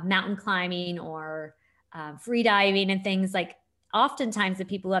mountain climbing or free diving and things, like oftentimes the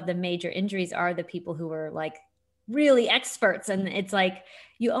people who have the major injuries are the people who are like really experts. And it's like,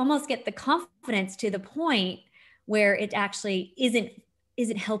 you almost get the confidence to the point where it actually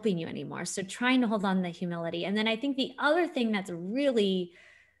isn't helping you anymore. So trying to hold on to the humility. And then I think the other thing that's really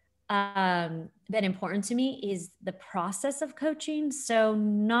been important to me is the process of coaching. So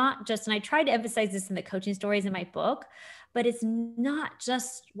not just, and I tried to emphasize this in the coaching stories in my book, but it's not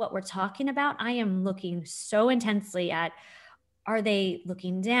just what we're talking about. I am looking so intensely at Are they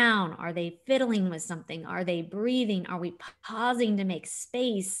looking down? Are they fiddling with something? Are they breathing? Are we pausing to make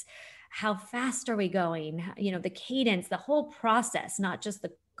space? How fast are we going? You know, the cadence, the whole process, not just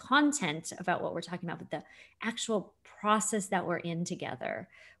the content about what we're talking about, but the actual process that we're in together.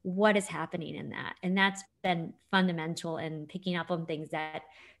 What is happening in that? And that's been fundamental in picking up on things that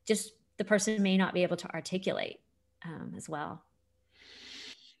just the person may not be able to articulate as well.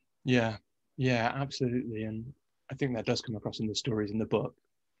 Yeah, yeah, absolutely. And I think that does come across in the stories in the book.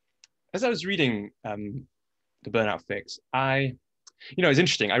 As I was reading the Burnout Fix, it's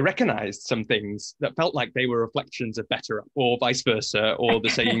interesting. I recognized some things that felt like they were reflections of BetterUp or vice versa, or the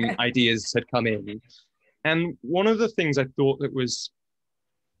same ideas had come in. And one of the things I thought that was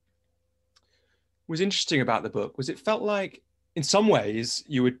interesting about the book was it felt like, in some ways,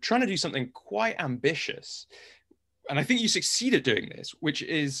 you were trying to do something quite ambitious. And I think you succeeded doing this, which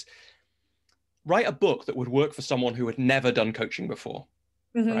is write a book that would work for someone who had never done coaching before,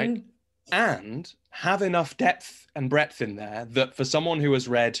 right? And have enough depth and breadth in there that for someone who has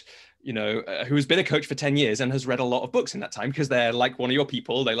read, who has been a coach for 10 years and has read a lot of books in that time, because they're like one of your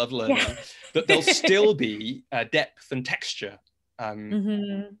people, they love learning, that there'll still be depth and texture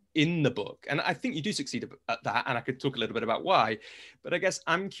in the book. And I think you do succeed at that. And I could talk a little bit about why. But I guess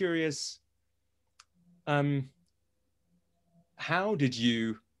I'm curious, how did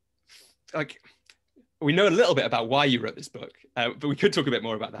you, we know a little bit about why you wrote this book, but we could talk a bit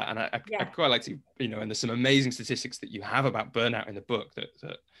more about that. And I'd quite like to, and there's some amazing statistics that you have about burnout in the book that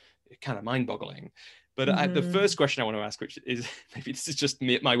are kind of mind-boggling. But the first question I want to ask, which is, maybe this is just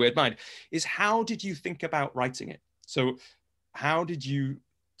my weird mind, is how did you think about writing it? So how did you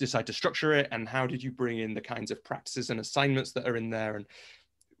decide to structure it, and how did you bring in the kinds of practices and assignments that are in there? And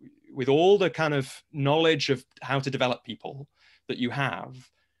with all the kind of knowledge of how to develop people that you have,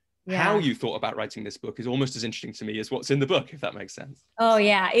 how you thought about writing this book is almost as interesting to me as what's in the book, if that makes sense. Oh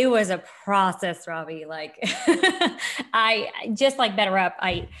yeah, it was a process, Robbie. Like I just like BetterUp,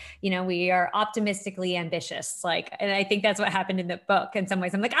 we are optimistically ambitious. And I think that's what happened in the book. In some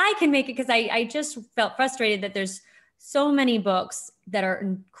ways, I'm like, I can make it, because I just felt frustrated that there's so many books that are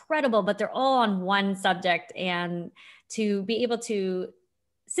incredible, but they're all on one subject. And to be able to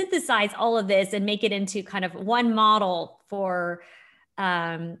synthesize all of this and make it into kind of one model for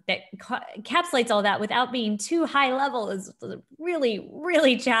that encapsulates all that without being too high level is really,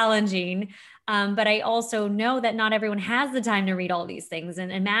 really challenging. But I also know that not everyone has the time to read all these things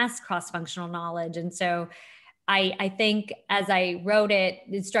and amass cross-functional knowledge. And so I think as I wrote it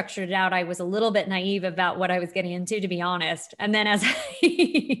and structured it out, I was a little bit naive about what I was getting into, to be honest. And then as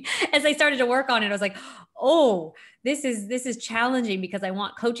I started to work on it, I was like, oh, this is challenging, because I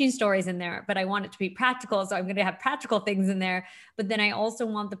want coaching stories in there, but I want it to be practical. So I'm going to have practical things in there. But then I also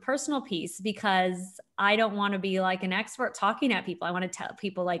want the personal piece, because I don't want to be like an expert talking at people. I want to tell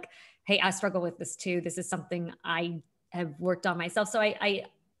people like, hey, I struggle with this too. This is something I have worked on myself. So I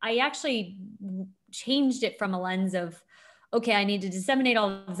actually changed it from a lens of, okay, I need to disseminate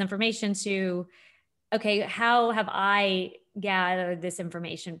all this information, to, okay, how have I gathered this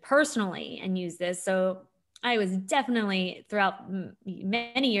information personally and use this? So I was definitely, throughout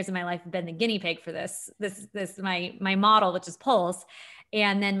many years of my life, been the guinea pig for this my model, which is Pulse,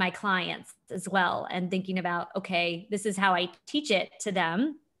 and then my clients as well. And thinking about, okay, this is how I teach it to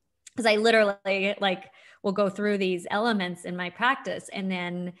them. Because I literally will go through these elements in my practice, and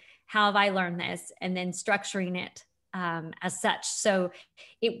then how have I learned this, and then structuring it as such. So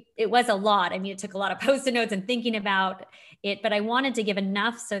it was a lot. I mean, it took a lot of Post-it notes and thinking about it, but I wanted to give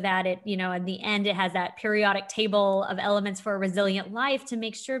enough so that it, in the end, it has that periodic table of elements for a resilient life, to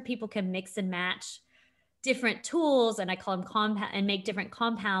make sure people can mix and match different tools, and I call them compound, and make different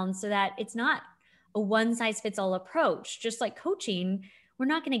compounds, so that it's not a one size fits all approach. Just like coaching, we're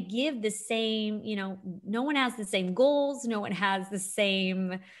not going to give the same, no one has the same goals. No one has the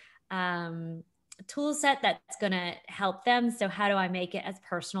same tool set that's going to help them. So how do I make it as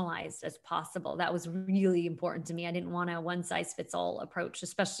personalized as possible? That was really important to me. I didn't want a one size fits all approach,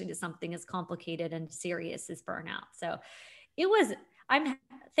 especially to something as complicated and serious as burnout. So it was,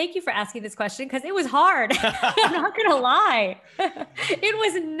 thank you for asking this question, because it was hard. I'm not going to lie. It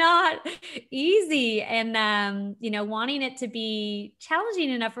was not easy. And, wanting it to be challenging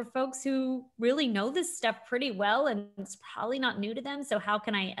enough for folks who really know this stuff pretty well, and it's probably not new to them. So how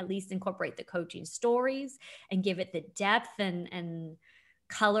can I at least incorporate the coaching stories and give it the depth and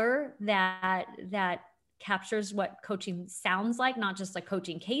color that captures what coaching sounds like, not just a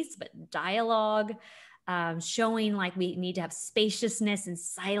coaching case, but dialogue. Showing like we need to have spaciousness and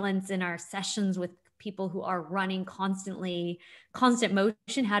silence in our sessions with people who are running constantly, constant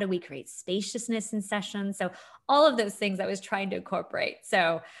motion. How do we create spaciousness in sessions? So all of those things I was trying to incorporate.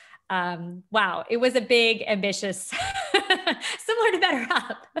 So wow, it was a big, ambitious, similar to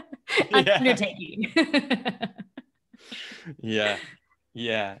BetterUp, undertaking.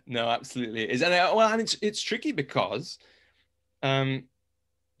 Yeah, no, absolutely it is. And it's tricky because,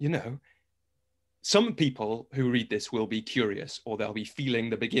 some people who read this will be curious, or they'll be feeling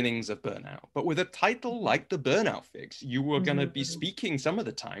the beginnings of burnout. But with a title like the Burnout Fix, you are going to be speaking some of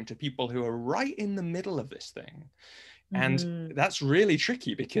the time to people who are right in the middle of this thing. And that's really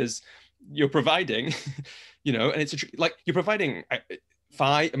tricky because you're providing, and it's you're providing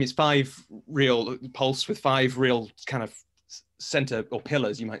it's 5 real pulse with 5 real kind of center or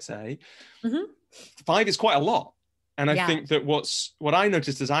pillars, you might say. 5 is quite a lot. And I think that what I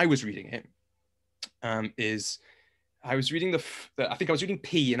noticed as I was reading it, is I was reading I think I was reading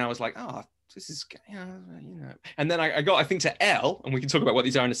P, and I was like, this is, and then I got, I think, to L, and we can talk about what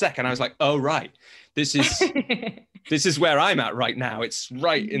these are in a second. I was like, oh, right, this is where I'm at right now. It's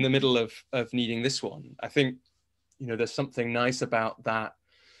right in the middle of needing this one. I think, there's something nice about that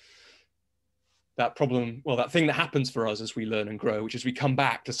problem, that thing that happens for us as we learn and grow, which is we come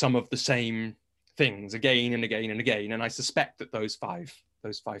back to some of the same things again and again and again. And I suspect that those five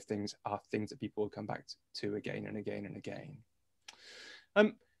things are things that people will come back to again and again and again.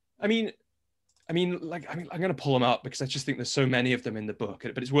 I'm going to pull them up because I just think there's so many of them in the book,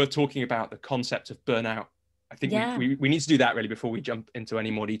 but it's worth talking about the concept of burnout. I think we need to do that really before we jump into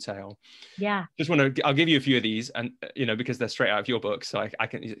any more detail. I'll give you a few of these, and because they're straight out of your book, so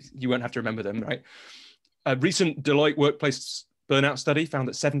you won't have to remember them, right? A recent Deloitte workplace burnout study found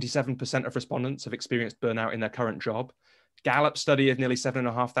that 77% of respondents have experienced burnout in their current job. Gallup study of nearly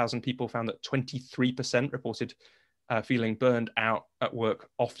 7,500 people found that 23% reported feeling burned out at work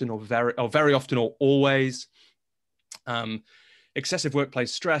often or very often or always. Excessive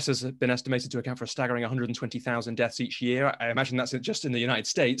workplace stress has been estimated to account for a staggering 120,000 deaths each year. I imagine that's just in the United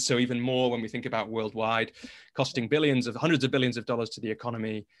States, so even more when we think about worldwide, costing hundreds of billions of dollars to the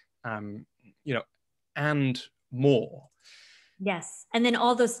economy, and more. Yes, and then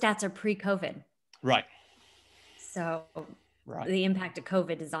all those stats are pre-COVID. Right. So the impact of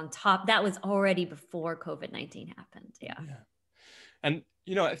COVID is on top. That was already before COVID-19 happened. Yeah. And,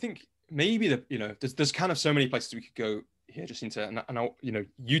 I think maybe there's kind of so many places we could go here, Jacinta, and I'll,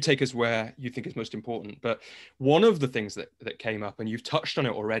 you take us where you think is most important. But one of the things that came up, and you've touched on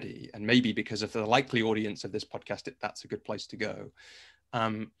it already, and maybe because of the likely audience of this podcast, that's a good place to go.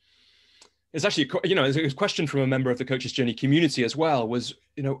 It's actually, a question from a member of the Coach's Journey community as well, was,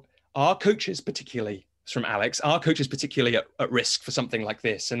 are coaches particularly, from Alex, are coaches particularly at risk for something like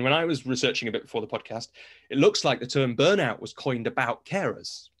this? And when I was researching a bit before the podcast, it looks like the term burnout was coined about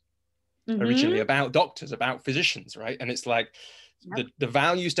carers, originally about doctors, about physicians, right? And it's like the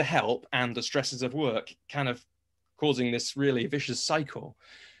values to help and the stresses of work kind of causing this really vicious cycle.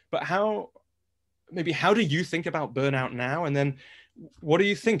 But how do you think about burnout now? And then what do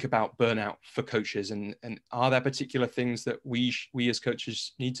you think about burnout for coaches? And are there particular things that we as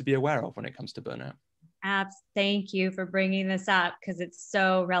coaches need to be aware of when it comes to burnout? Thank you for bringing this up because it's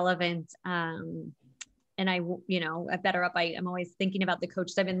so relevant. And at BetterUp, I am always thinking about the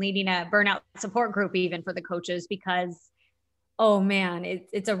coaches. I've been leading a burnout support group even for the coaches because, oh man,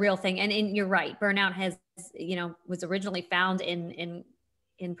 it's a real thing. And you're right. Burnout was originally found in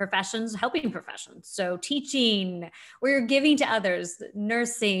professions, helping professions. So teaching, where you're giving to others,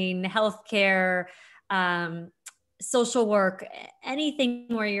 nursing, healthcare, social work, anything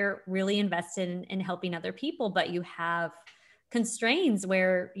where you're really invested in helping other people, but you have constraints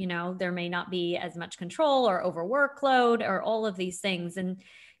where, there may not be as much control or over workload or all of these things. And,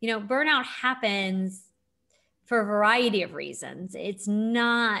 burnout happens for a variety of reasons. It's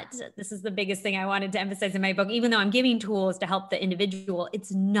not, this is the biggest thing I wanted to emphasize in my book, even though I'm giving tools to help the individual,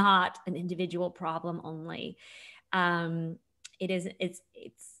 it's not an individual problem only.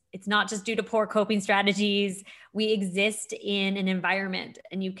 It's not just due to poor coping strategies. We exist in an environment,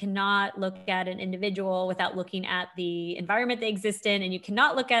 and you cannot look at an individual without looking at the environment they exist in. And you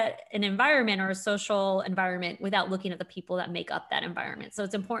cannot look at an environment or a social environment without looking at the people that make up that environment. So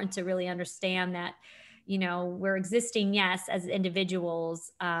it's important to really understand that, we're existing, yes, as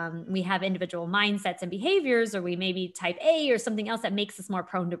individuals. We have individual mindsets and behaviors, or we may be type A or something else that makes us more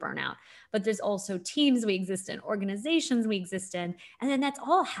prone to burnout. But there's also teams we exist in, organizations we exist in. And then that's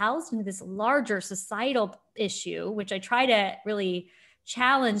all housed into this larger societal issue, which I try to really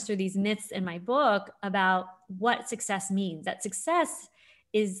challenge through these myths in my book about what success means. That success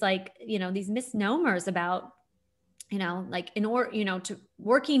is like, these misnomers about like in order, to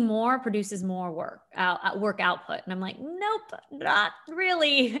working more produces more work output. And I'm like, nope, not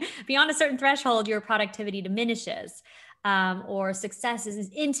really. Beyond a certain threshold, your productivity diminishes. Or success is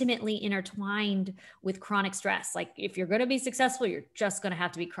intimately intertwined with chronic stress. Like if you're going to be successful, you're just going to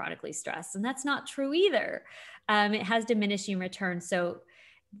have to be chronically stressed. And that's not true either. It has diminishing returns. So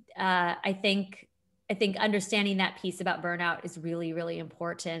I think understanding that piece about burnout is really, really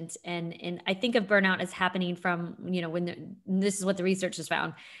important. And I think of burnout as happening from, this is what the research has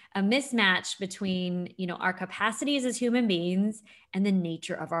found, a mismatch between, our capacities as human beings and the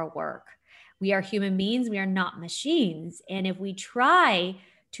nature of our work. We are human beings. We are not machines. And if we try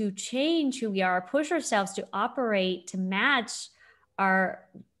to change who we are, push ourselves to operate to match our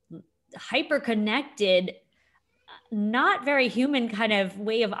hyper-connected, not very human kind of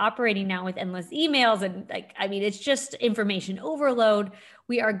way of operating now with endless emails and it's just information overload,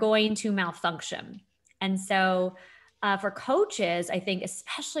 we are going to malfunction. And so for coaches, I think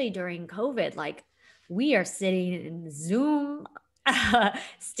especially during COVID, we are sitting in Zoom,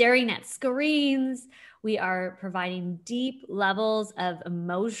 staring at screens. We are providing deep levels of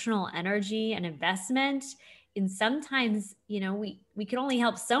emotional energy and investment. And sometimes, we can only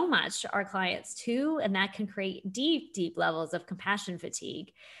help so much our clients too, and that can create deep, deep levels of compassion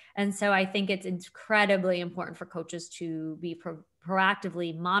fatigue. And so I think it's incredibly important for coaches to be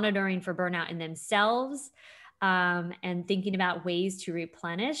proactively monitoring for burnout in themselves, and thinking about ways to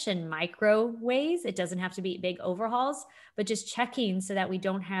replenish in micro ways. It doesn't have to be big overhauls, but just checking so that we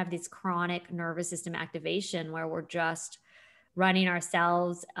don't have this chronic nervous system activation where we're just running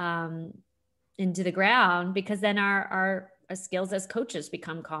ourselves into the ground, because then our skills as coaches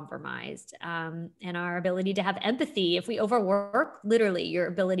become compromised, and our ability to have empathy. If we overwork, literally your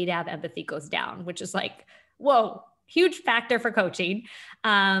ability to have empathy goes down, which is whoa, huge factor for coaching.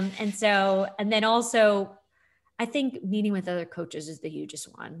 And then also I think meeting with other coaches is the hugest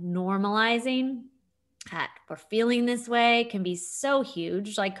one. Normalizing that we're feeling this way can be so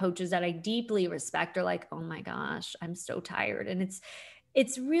huge. Coaches that I deeply respect are like, oh my gosh, I'm so tired. And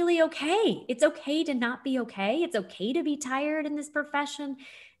it's really okay. It's okay to not be okay. It's okay to be tired in this profession.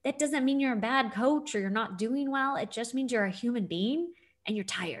 That doesn't mean you're a bad coach or you're not doing well. It just means you're a human being and you're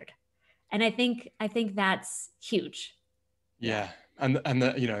tired. And I think that's huge. Yeah. And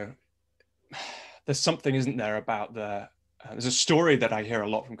there's something, isn't there, about there's a story that I hear a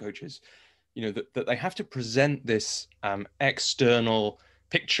lot from coaches, that they have to present this external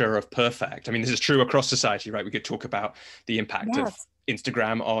picture of perfect. I mean, this is true across society, right? We could talk about the impact of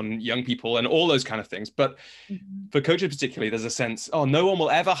Instagram on young people and all those kind of things. But for coaches particularly, there's a sense, oh, no one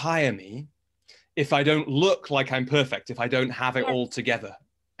will ever hire me if I don't look like I'm perfect, if I don't have it all together.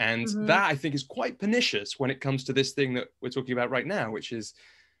 And that, I think, is quite pernicious when it comes to this thing that we're talking about right now, which is,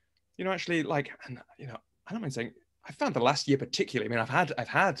 actually I don't mind saying, I found the last year particularly, I mean, I've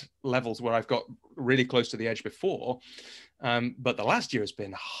had levels where I've got really close to the edge before, but the last year has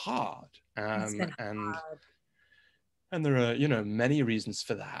been hard. And there are, many reasons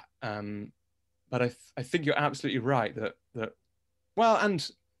for that. But I think you're absolutely right that well, and,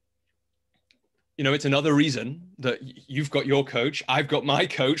 it's another reason that you've got your coach, I've got my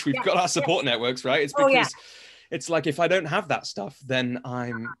coach, we've got our support networks, right? It's because it's if I don't have that stuff, then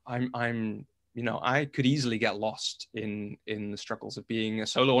I'm I could easily get lost in the struggles of being a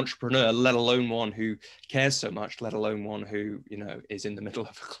solo entrepreneur, let alone one who cares so much, let alone one who, is in the middle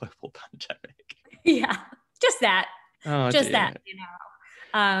of a global pandemic. Yeah, just that. Oh, just dear.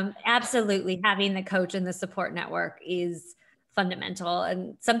 that, absolutely. Having the coach and the support network is fundamental,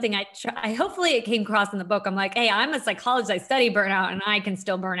 and something I hopefully it came across in the book. I'm like, hey, I'm a psychologist. I study burnout and I can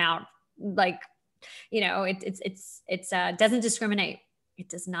still burn out. It doesn't discriminate. It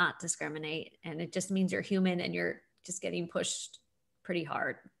does not discriminate. And it just means you're human and you're just getting pushed pretty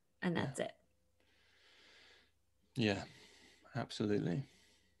hard. And that's it. Yeah, absolutely.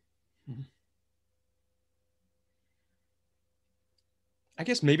 I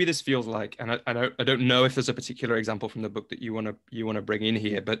guess maybe this feels like, and I don't know if there's a particular example from the book that you want to bring in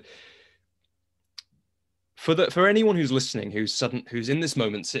here, but for anyone who's listening, who's in this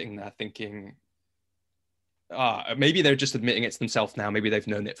moment sitting there thinking, maybe they're just admitting it to themselves now, maybe they've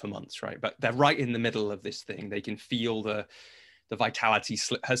known it for months, right? But they're right in the middle of this thing. They can feel the vitality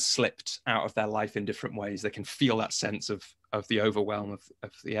has slipped out of their life in different ways. They can feel that sense of the overwhelm of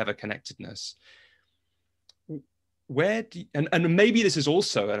the ever connectedness. And maybe this is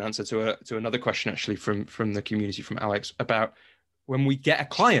also an answer to another question actually from the community, from Alex, about when we get a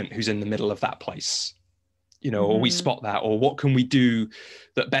client who's in the middle of that place, or we spot that, or what can we do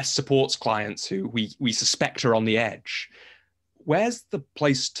that best supports clients who we suspect are on the edge? where's the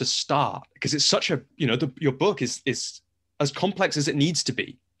place to start? Because it's such a, your book is as complex as it needs to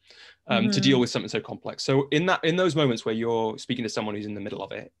be to deal with something so complex. So in those moments where you're speaking to someone who's in the middle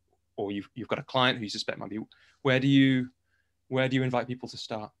of it, or you've got a client who you suspect might be, where do you invite people to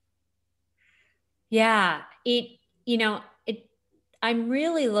start? Yeah, I'm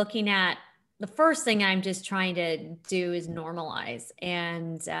really looking at the first thing I'm just trying to do is normalize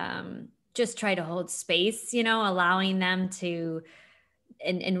and just try to hold space, allowing them to,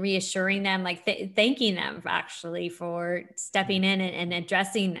 and reassuring them, like thanking them actually for stepping in and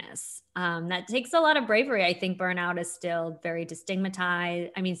addressing this. That takes a lot of bravery. I think burnout is still very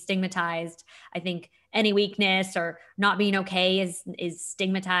stigmatized. I think any weakness or not being okay is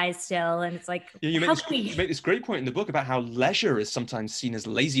stigmatized still. And it's like, you make this great point in the book about how leisure is sometimes seen as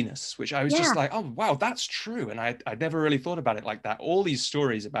laziness, which I was just like, oh, wow, that's true. And I'd never really thought about it like that. All these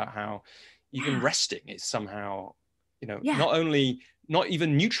stories about how even resting is somehow, not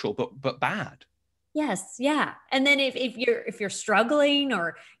even neutral, but bad. Yes. Yeah. And then if you're struggling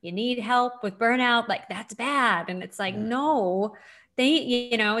or you need help with burnout, like that's bad. And it's like, no,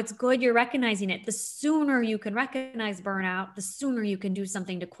 it's good you're recognizing it. The sooner you can recognize burnout, the sooner you can do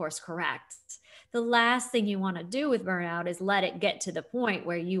something to course correct. The last thing you want to do with burnout is let it get to the point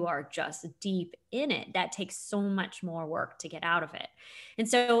where you are just deep in it. That takes so much more work to get out of it. And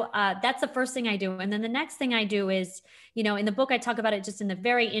so that's the first thing I do. And then the next thing I do is, in the book, I talk about it just in the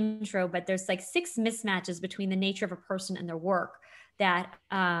very intro, but there's like 6 mismatches between the nature of a person and their work that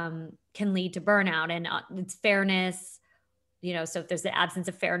can lead to burnout. And it's fairness, so if there's the absence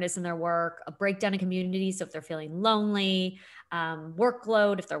of fairness in their work, a breakdown in community. So if they're feeling lonely,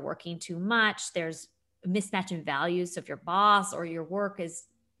 workload, if they're working too much, there's a mismatch in values. So if your boss or your work is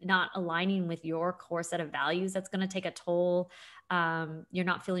not aligning with your core set of values, that's going to take a toll. You're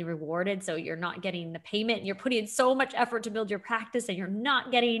not feeling rewarded. So you're not getting the payment. You're putting in so much effort to build your practice and you're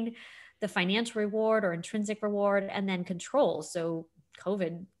not getting the financial reward or intrinsic reward. And then control. So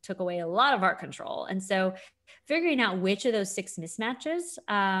COVID took away a lot of our control. And so figuring out which of those 6 mismatches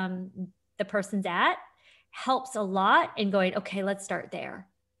the person's at helps a lot in going, okay, let's start there.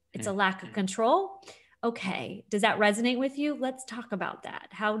 It's a lack of control. Okay. Does that resonate with you? Let's talk about that.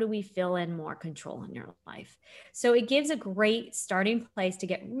 How do we fill in more control in your life? So it gives a great starting place to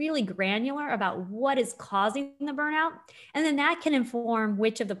get really granular about what is causing the burnout. And then that can inform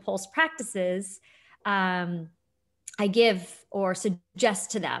which of the pulse practices I give or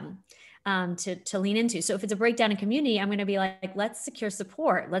suggest to them to lean into. So if it's a breakdown in community, I'm going to be like, let's secure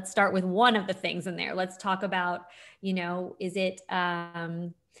support. Let's start with one of the things in there. Let's talk about, is it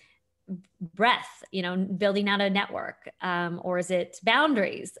breath, building out a network, or is it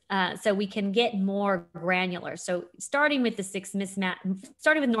boundaries? So we can get more granular. So starting with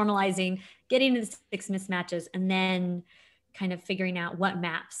starting with normalizing, getting to the 6 mismatches, and then kind of figuring out what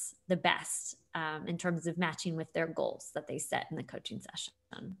maps the best in terms of matching with their goals that they set in the coaching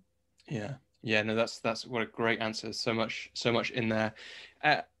session. Yeah, no, that's what a great answer. So much in there.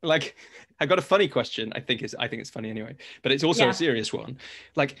 Like, I got a funny question. I think it's funny anyway, but it's also a serious one.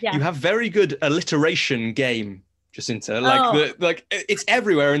 Like, you have very good alliteration game, Jacinta. Like, it's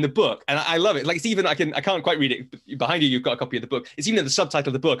everywhere in the book, and I love it. Like, it's even I can't quite read it behind you. You've got a copy of the book. It's even in the subtitle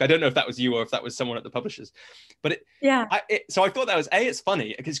of the book. I don't know if that was you or if that was someone at the publishers, but so I thought that was it's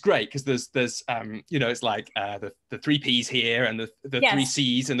funny. It's great because there's it's like the 3 P's here and the 3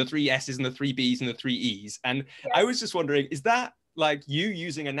 C's and the 3 S's and the 3 B's and the 3 E's. And I was just wondering, is that like you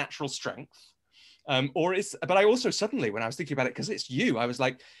using a natural strength, but I also suddenly, when I was thinking about it, because it's you, I was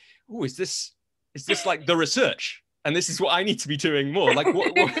like, oh, is this like the research and this is what I need to be doing more? Like,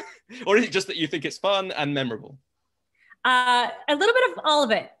 what or is it just that you think it's fun and memorable? A little bit of all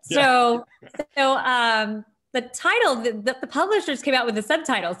of it. So the title, the publishers came out with the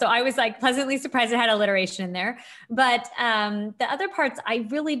subtitle. So I was like pleasantly surprised it had alliteration in there. But the other parts, I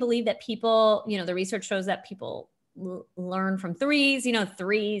really believe that people, the research shows that people learn from threes,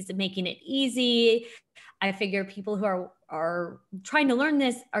 threes, making it easy. I figure people who are trying to learn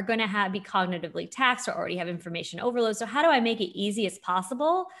this are going to be cognitively taxed or already have information overload. So how do I make it easy as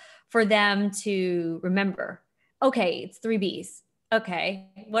possible for them to remember? Okay, it's 3 B's. Okay,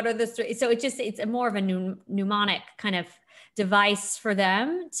 what are the 3? So it's a more of a mnemonic kind of device for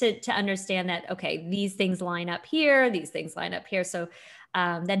them to understand that, okay, these things line up here, these things line up here. So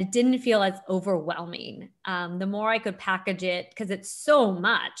that it didn't feel as overwhelming. The more I could package it, because it's so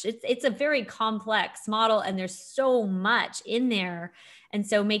much, it's a very complex model and there's so much in there. And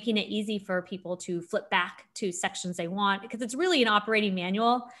so making it easy for people to flip back to sections they want, because it's really an operating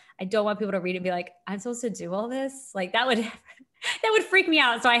manual. I don't want people to read it and be like, I'm supposed to do all this. Like that would That would freak me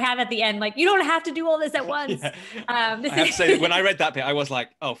out. So I have at the end, like, you don't have to do all this at once. Yeah. I have to say that when I read that bit, I was like,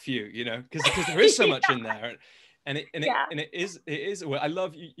 oh, phew, you know, because there is so much in there. And it is, well, I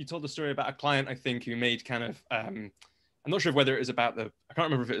love, you told the story about a client, I think, who made kind of, I'm not sure whether it was about I can't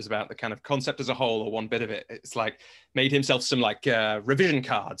remember if it was about the kind of concept as a whole or one bit of it. It's like made himself some like revision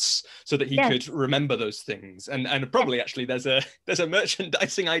cards so that he could remember those things. And probably actually there's a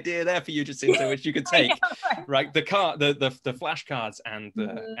merchandising idea there for you, Jacinta, which you could take, right? The flashcards and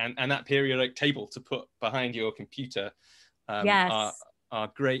and that periodic table to put behind your computer are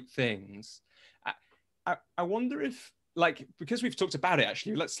great things. I wonder if, like, because we've talked about it,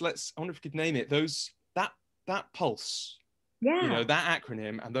 actually, let's I wonder if we could name it that pulse, you know, that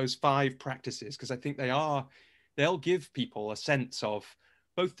acronym and those 5 practices, because I think they'll give people a sense of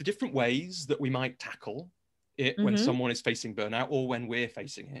both the different ways that we might tackle it when someone is facing burnout or when we're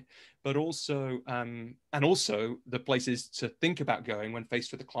facing it, but also and also the places to think about going when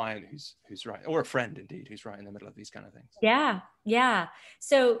faced with a client who's right, or a friend indeed who's right in the middle of these kind of things. Yeah.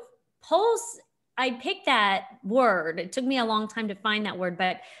 So pulse, I picked that word. It took me a long time to find that word,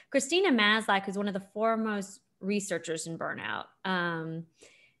 but Christina Maslach is one of the foremost researchers in burnout.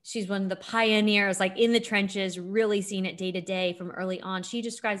 She's one of the pioneers, like in the trenches, really seeing it day to day from early on. She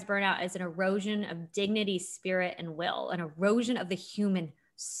describes burnout as an erosion of dignity, spirit, and will, an erosion of the human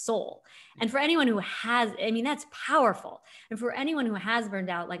soul. And for anyone who has, I mean, that's powerful. And for anyone who has burned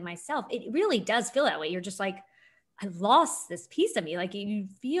out like myself, it really does feel that way. You're just like, I lost this piece of me. Like you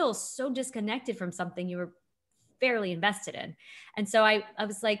feel so disconnected from something you were fairly invested in. And so I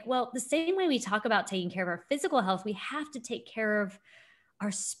was like, well, the same way we talk about taking care of our physical health, we have to take care of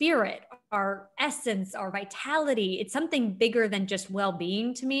our spirit, our essence, our vitality. It's something bigger than just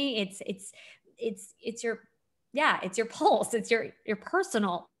well-being to me. It's your pulse. It's your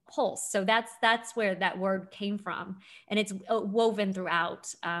personal pulse. So that's where that word came from. And it's woven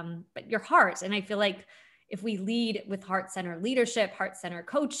throughout, but your heart. And I feel like if we lead with heart-centered leadership, heart-centered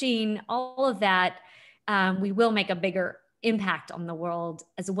coaching, all of that, we will make a bigger impact on the world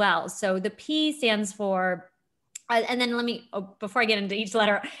as well. So the P stands for, and then before I get into each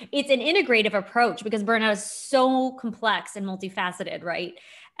letter, it's an integrative approach because burnout is so complex and multifaceted, right?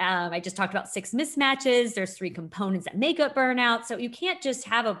 I just talked about 6 mismatches. There's 3 components that make up burnout. So you can't just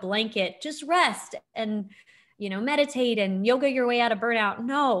have a blanket, just rest and meditate and yoga your way out of burnout.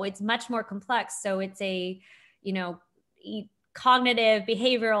 No, it's much more complex. So it's a, cognitive,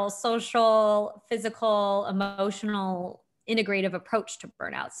 behavioral, social, physical, emotional, integrative approach to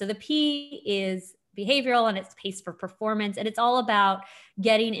burnout. So the P is behavioral and it's pace for performance. And it's all about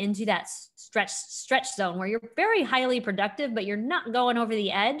getting into that stretch zone where you're very highly productive, but you're not going over the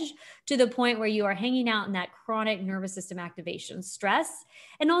edge to the point where you are hanging out in that chronic nervous system activation stress.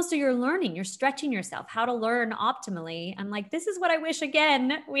 And also you're stretching yourself, how to learn optimally. I'm like, this is what I wish,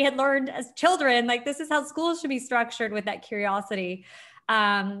 again, we had learned as children. Like, this is how school should be structured, with that curiosity.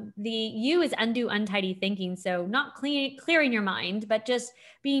 The U is undue, untidy thinking. So not clearing your mind, but just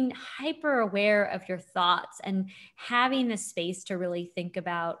being hyper aware of your thoughts and having the space to really think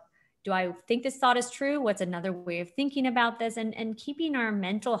about, do I think this thought is true? What's another way of thinking about this? And keeping our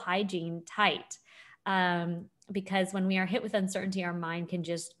mental hygiene tight. Because when we are hit with uncertainty, our mind can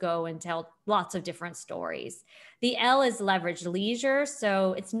just go and tell lots of different stories. The L is leverage, leisure.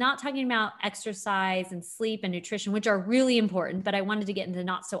 So it's not talking about exercise and sleep and nutrition, which are really important, but I wanted to get into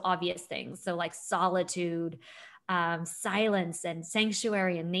not so obvious things. So like solitude, silence and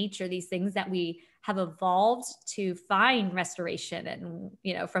sanctuary and nature, these things that we have evolved to find restoration.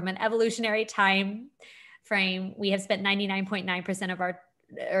 And, from an evolutionary time frame, we have spent 99.9% of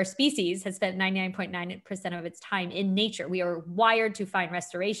our species has spent 99.9% of its time in nature. We are wired to find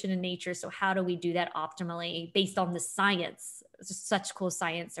restoration in nature. So how do we do that optimally based on the science? There's such cool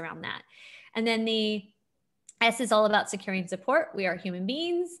science around that. And then the S is all about securing support. We are human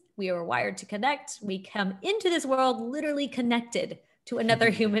beings. We are wired to connect. We come into this world literally connected to another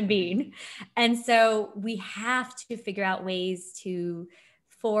human being. And so we have to figure out ways to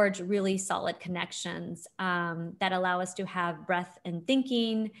forge really solid connections that allow us to have breadth and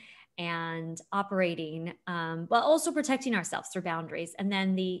thinking and operating, while also protecting ourselves through boundaries. And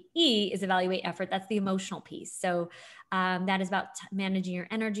then the E is evaluate effort. That's the emotional piece. So that is about managing your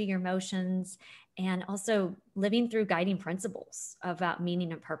energy, your emotions, and also living through guiding principles about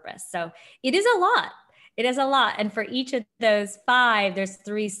meaning and purpose. So it is a lot. It is a lot. And for each of those 5, there's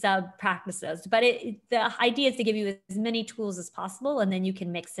 3 sub practices, but the idea is to give you as many tools as possible. And then you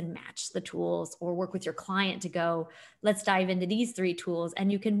can mix and match the tools or work with your client to go, let's dive into these 3 tools.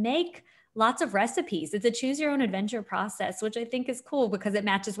 And you can make lots of recipes. It's a choose your own adventure process, which I think is cool because it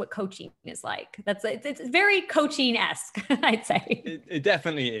matches what coaching is like. It's very coaching-esque, I'd say. It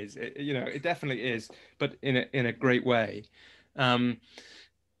definitely is. It definitely is, but in a great way.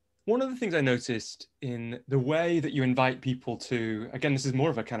 One of the things I noticed in the way that you invite people to, again, this is more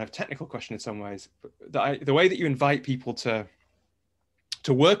of a kind of technical question in some ways, but the way that you invite people to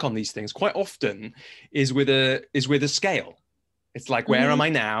work on these things quite often is with a scale. It's like, where am I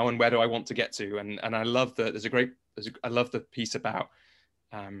now and where do I want to get to? And I love that I love the piece about,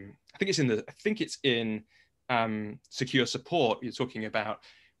 I think it's in secure support. You're talking about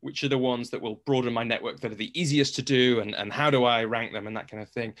which are the ones that will broaden my network that are the easiest to do, and how do I rank them and that kind of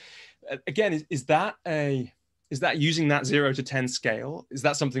thing. Again, is that using that 0 to 10 scale? Is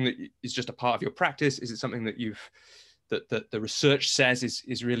that something that is just a part of your practice? Is it something that that the research says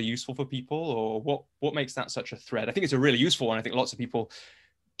is really useful for people, or what makes that such a thread? I think it's a really useful one. I think lots of people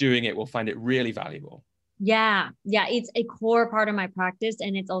doing it will find it really valuable. Yeah. It's a core part of my practice.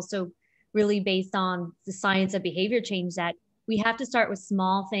 And it's also really based on the science of behavior change, that we have to start with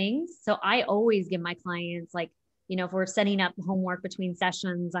small things. So I always give my clients, like, if we're setting up homework between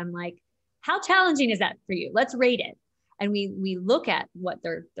sessions, I'm like, how challenging is that for you? Let's rate it. And we look at what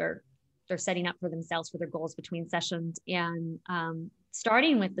they're setting up for themselves for their goals between sessions, and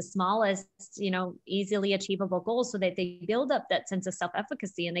starting with the smallest, easily achievable goals so that they build up that sense of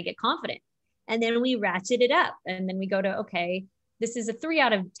self-efficacy and they get confident. And then we ratchet it up. And then we go to, okay, this is a 3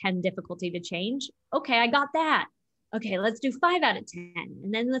 out of 10 difficulty to change. Okay, I got that. Okay, let's do 5 out of 10.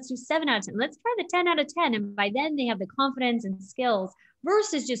 And then let's do 7 out of 10. Let's try the 10 out of 10. And by then they have the confidence and skills,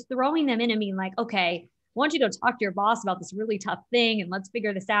 versus just throwing them in and being like, okay, I want you to talk to your boss about this really tough thing and let's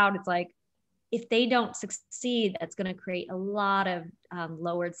figure this out. It's like, if they don't succeed, that's going to create a lot of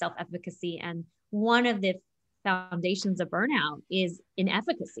lowered self-efficacy. And one of the foundations of burnout is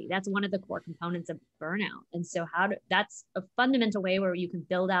inefficacy. That's one of the core components of burnout. And so that's a fundamental way where you can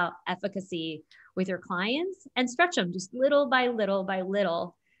build out efficacy with your clients and stretch them just little by little by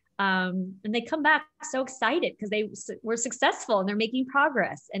little. And they come back so excited because they were successful and they're making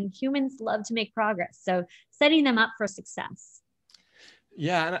progress, and humans love to make progress. So setting them up for success.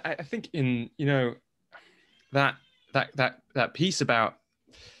 Yeah. And I think in, that piece about,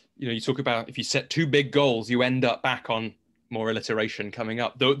 you talk about if you set too big goals, you end up back on more alliteration coming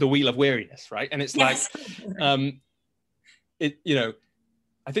up, the wheel of weariness, right? And it's like,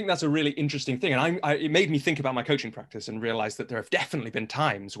 I think that's a really interesting thing. And it made me think about my coaching practice and realize that there have definitely been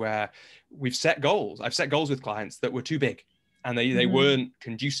times where we've set goals. I've set goals with clients that were too big and they weren't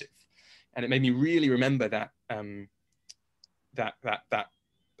conducive. And it made me really remember that,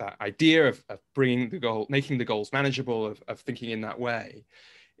 that idea of bringing the goal, making the goals manageable, of thinking in that way.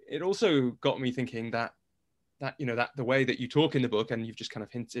 It also got me thinking that the way that you talk in the book, and you've just kind of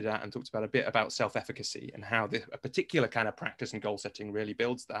hinted at and talked about a bit about self-efficacy and how a particular kind of practice and goal setting really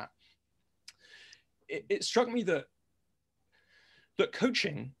builds that. It struck me that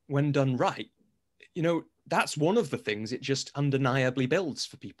coaching, when done right, that's one of the things it just undeniably builds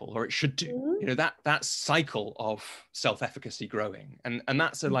for people, or it should do. That cycle of self-efficacy growing, and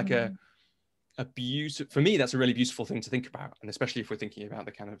that's a beautiful, for me, that's a really beautiful thing to think about. And especially if we're thinking about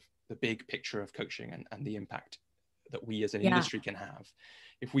the kind of the big picture of coaching and the impact that we as an industry can have,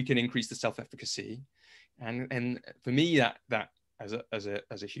 if we can increase the self-efficacy. And for me, that as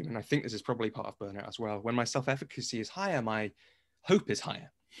a human, I think this is probably part of burnout as well. When my self-efficacy is higher, my hope is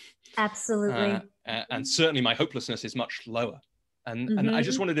higher. Absolutely. And certainly my hopelessness is much lower. And I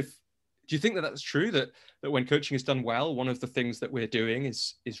just wondered, do you think that that's true, that when coaching is done well, one of the things that we're doing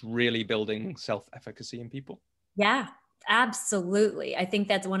is really building self-efficacy in people? Yeah, absolutely. I think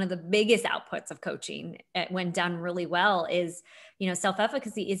that's one of the biggest outputs of coaching when done really well is,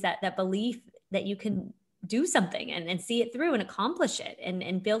 self-efficacy is that belief that you can do something and see it through and accomplish it,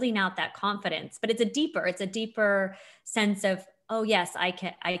 and building out that confidence. But it's a deeper sense of, oh yes, I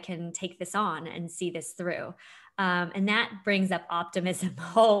can take this on and see this through. And that brings up optimism,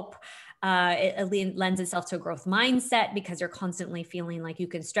 hope. It lends itself to a growth mindset because you're constantly feeling like you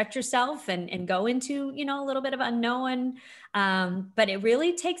can stretch yourself and go into, a little bit of unknown. But it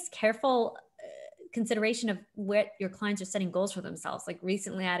really takes careful consideration of what your clients are setting goals for themselves. Like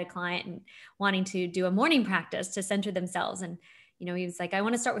recently I had a client and wanting to do a morning practice to center themselves. And, he was like, I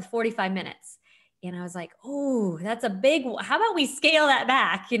want to start with 45 minutes. And I was like, oh, that's a big, how about we scale that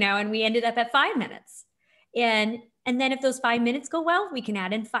back, and we ended up at 5 minutes. And then if those 5 minutes go well, we can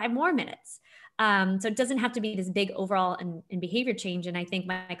add in 5 more minutes. So it doesn't have to be this big overall and behavior change. And I think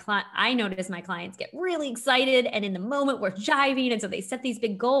I notice my clients get really excited and in the moment we're jiving. And so they set these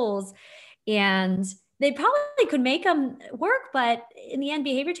big goals and they probably could make them work, but in the end,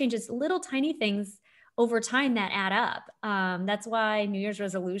 behavior change is little tiny things over time that add up. That's why New Year's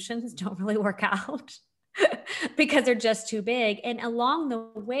resolutions don't really work out because they're just too big. And along the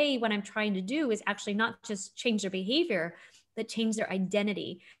way, what I'm trying to do is actually not just change their behavior, but change their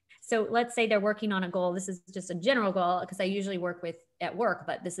identity. So let's say they're working on a goal. This is just a general goal because I usually work with at work,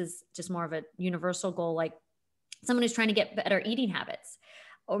 but this is just more of a universal goal, like someone who's trying to get better eating habits.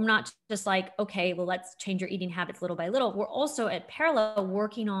 Or not just like, okay, well, let's change your eating habits little by little. We're also at parallel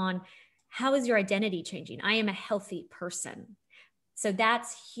working on how is your identity changing? I am a healthy person. So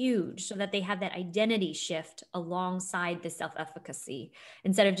that's huge, so that they have that identity shift alongside the self-efficacy.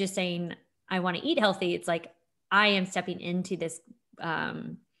 Instead of just saying, I want to eat healthy, it's like, I am stepping into this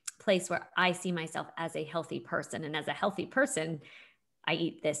place where I see myself as a healthy person. And as a healthy person, I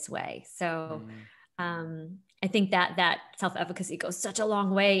eat this way. So I think that self-efficacy goes such a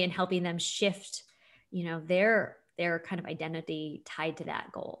long way in helping them shift, their kind of identity tied to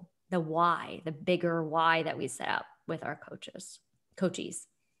that goal, the why, the bigger why that we set up with our coaches.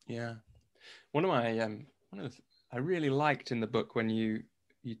 Yeah. One of I really liked in the book when you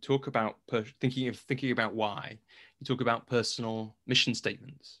talk about thinking about why, you talk about personal mission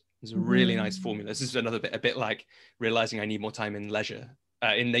statements. There's a really nice formula. This is another bit, a bit like realizing I need more time in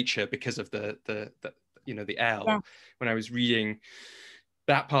nature because of the L. Yeah. When I was reading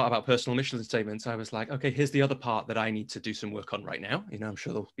that part about personal mission statements, I was like, okay, here's the other part that I need to do some work on right now. I'm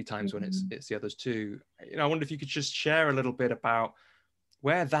sure there'll be times when it's the others too. I wonder if you could just share a little bit about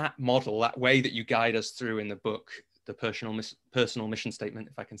where that model, that way that you guide us through in the book, the personal mission statement,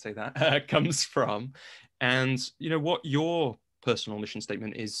 if I can say that, comes from, and what your personal mission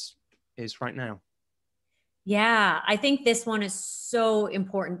statement is right now. Yeah, I think this one is so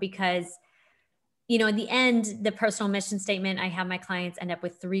important because, in the end, the personal mission statement, I have my clients end up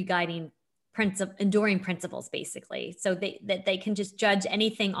with 3 guiding enduring principles, basically. So that they can just judge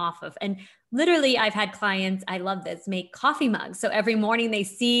anything off of. And literally I've had clients, I love this, make coffee mugs. So every morning they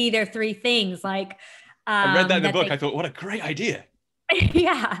see their 3 things, like, I read that in the book. I thought, what a great idea.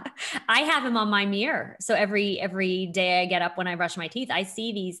 Yeah, I have them on my mirror. So every day I get up when I brush my teeth, I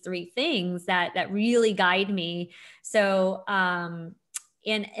see these 3 things that really guide me. So, and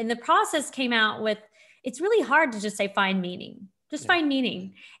the process came out with, it's really hard to just say, find meaning, find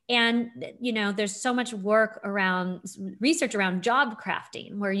meaning. And, there's so much research around job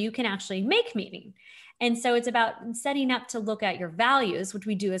crafting where you can actually make meaning. And so it's about setting up to look at your values, which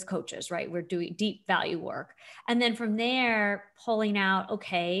we do as coaches, right? We're doing deep value work. And then from there, pulling out,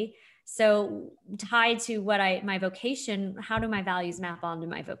 okay, so tied to my vocation, how do my values map onto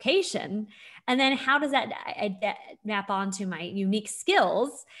my vocation? And then how does that map onto my unique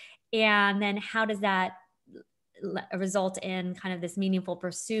skills? And then how does that result in kind of this meaningful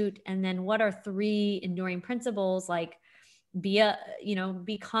pursuit? And then what are 3 enduring principles, like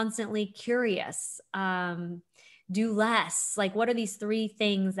be constantly curious, do less. Like, what are these 3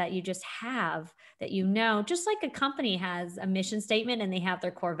 things that you just have that, just like a company has a mission statement and they have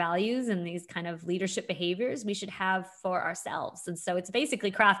their core values and these kind of leadership behaviors we should have for ourselves. And so it's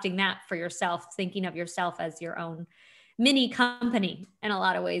basically crafting that for yourself, thinking of yourself as your own mini company in a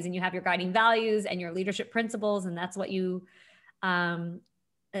lot of ways. And you have your guiding values and your leadership principles. And that's what you,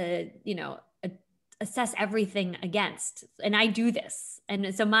 assess everything against. And I do this.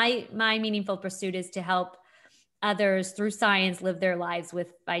 And so my meaningful pursuit is to help others through science live their lives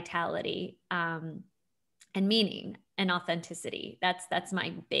with vitality, and meaning and authenticity. That's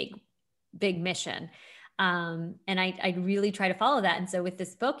my big mission. And I really try to follow that. And so with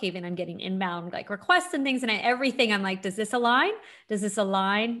this book, even I'm getting inbound like requests and things, and everything I'm like, does this align? Does this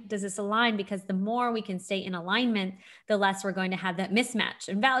align? Does this align? Because the more we can stay in alignment, the less we're going to have that mismatch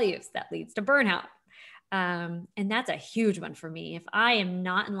in values that leads to burnout. And that's a huge one for me. If I am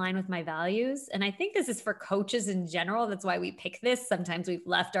not in line with my values, and I think this is for coaches in general, that's why we pick this. Sometimes we've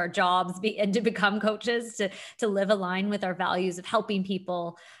left our jobs and to become coaches to live aligned with our values of helping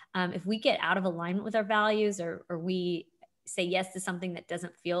people. If we get out of alignment with our values, or we say yes to something that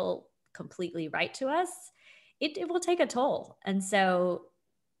doesn't feel completely right to us, it will take a toll. And so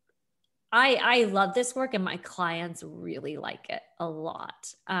I love this work, and my clients really like it a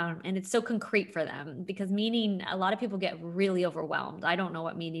lot. And it's so concrete for them, because meaning, a lot of people get really overwhelmed. I don't know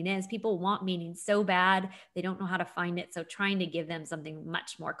what meaning is. People want meaning so bad. They don't know how to find it. So trying to give them something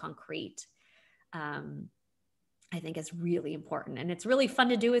much more concrete, I think is really important. And it's really fun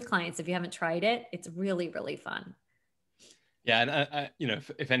to do with clients. If you haven't tried it, it's really, really fun. Yeah. And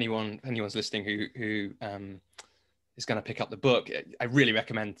if anyone's listening who is going to pick up the book, I really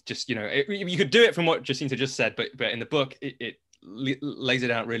recommend just, you could do it from what Jacinta just said, but in the book, it lays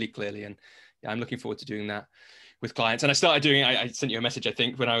it out really clearly. And, I'm looking forward to doing that with clients. And I started doing it. I sent you a message, I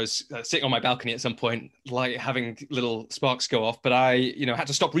think, when I was sitting on my balcony at some point, like having little sparks go off. But I, had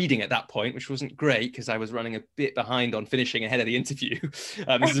to stop reading at that point, which wasn't great because I was running a bit behind on finishing ahead of the interview.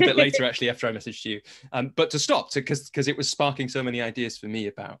 This is a bit later, actually, after I messaged you. But to stop, because it was sparking so many ideas for me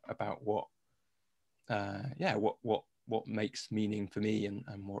about what, what makes meaning for me and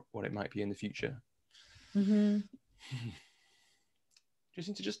what it might be in the future. Mm-hmm.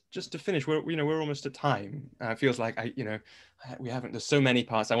 Just to finish, we're almost at time. It feels like we haven't. There's so many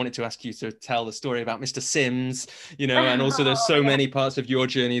parts. I wanted to ask you to tell the story about Mr. Sims, and also there's so many parts of your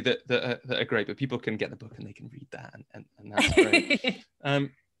journey that are great. But people can get the book and they can read that, and that's great.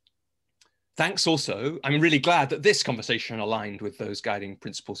 Thanks. Also, I'm really glad that this conversation aligned with those guiding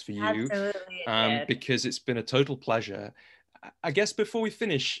principles for you. Absolutely, because it's been a total pleasure. I guess before we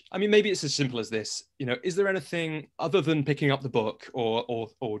finish, maybe it's as simple as this. Is there anything other than picking up the book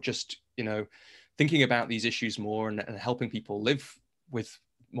or just, thinking about these issues more and helping people live with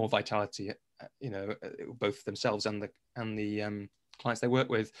more vitality, both themselves and the clients they work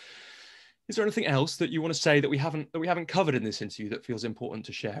with? Is there anything else that you want to say that we haven't covered in this interview that feels important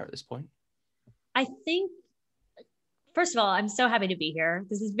to share at this point? I think, first of all, I'm so happy to be here.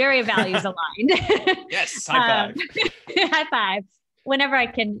 This is very values aligned. Yes, high five. High five. Whenever I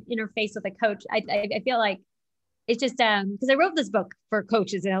can interface with a coach, I feel like it's just because I wrote this book for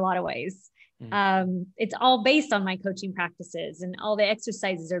coaches in a lot of ways. It's all based on my coaching practices, and all the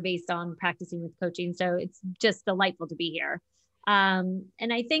exercises are based on practicing with coaching. So it's just delightful to be here. And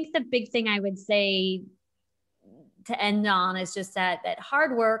I think the big thing I would say to end on is just that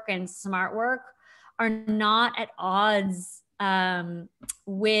hard work and smart work are not at odds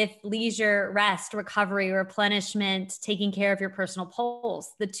with leisure, rest, recovery, replenishment, taking care of your personal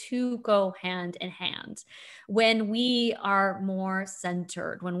pulse. The two go hand in hand. When we are more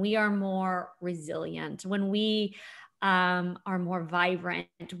centered, when we are more resilient, when we are more vibrant,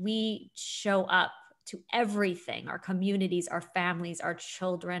 we show up to everything, our communities, our families, our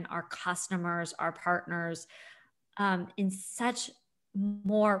children, our customers, our partners, in such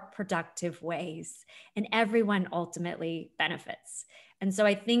more productive ways, and everyone ultimately benefits. And so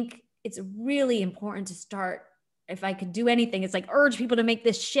I think it's really important to start, if I could do anything, it's like urge people to make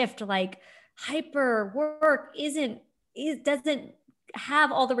this shift. Like hyper work doesn't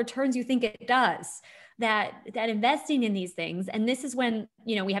have all the returns you think it does. That investing in these things, and this is when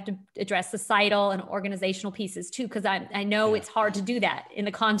we have to address societal and organizational pieces too, because I know it's hard to do that in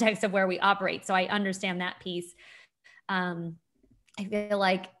the context of where we operate. So I understand that piece. I feel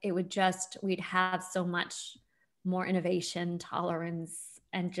like we'd have so much more innovation, tolerance,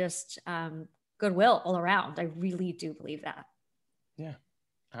 and just goodwill all around. I really do believe that. Yeah,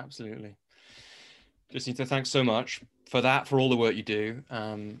 absolutely. Jacinta, thanks so much for that, for all the work you do,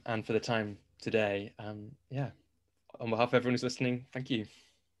 and for the time today. On behalf of everyone who's listening, thank you.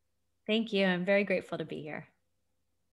 Thank you. I'm very grateful to be here.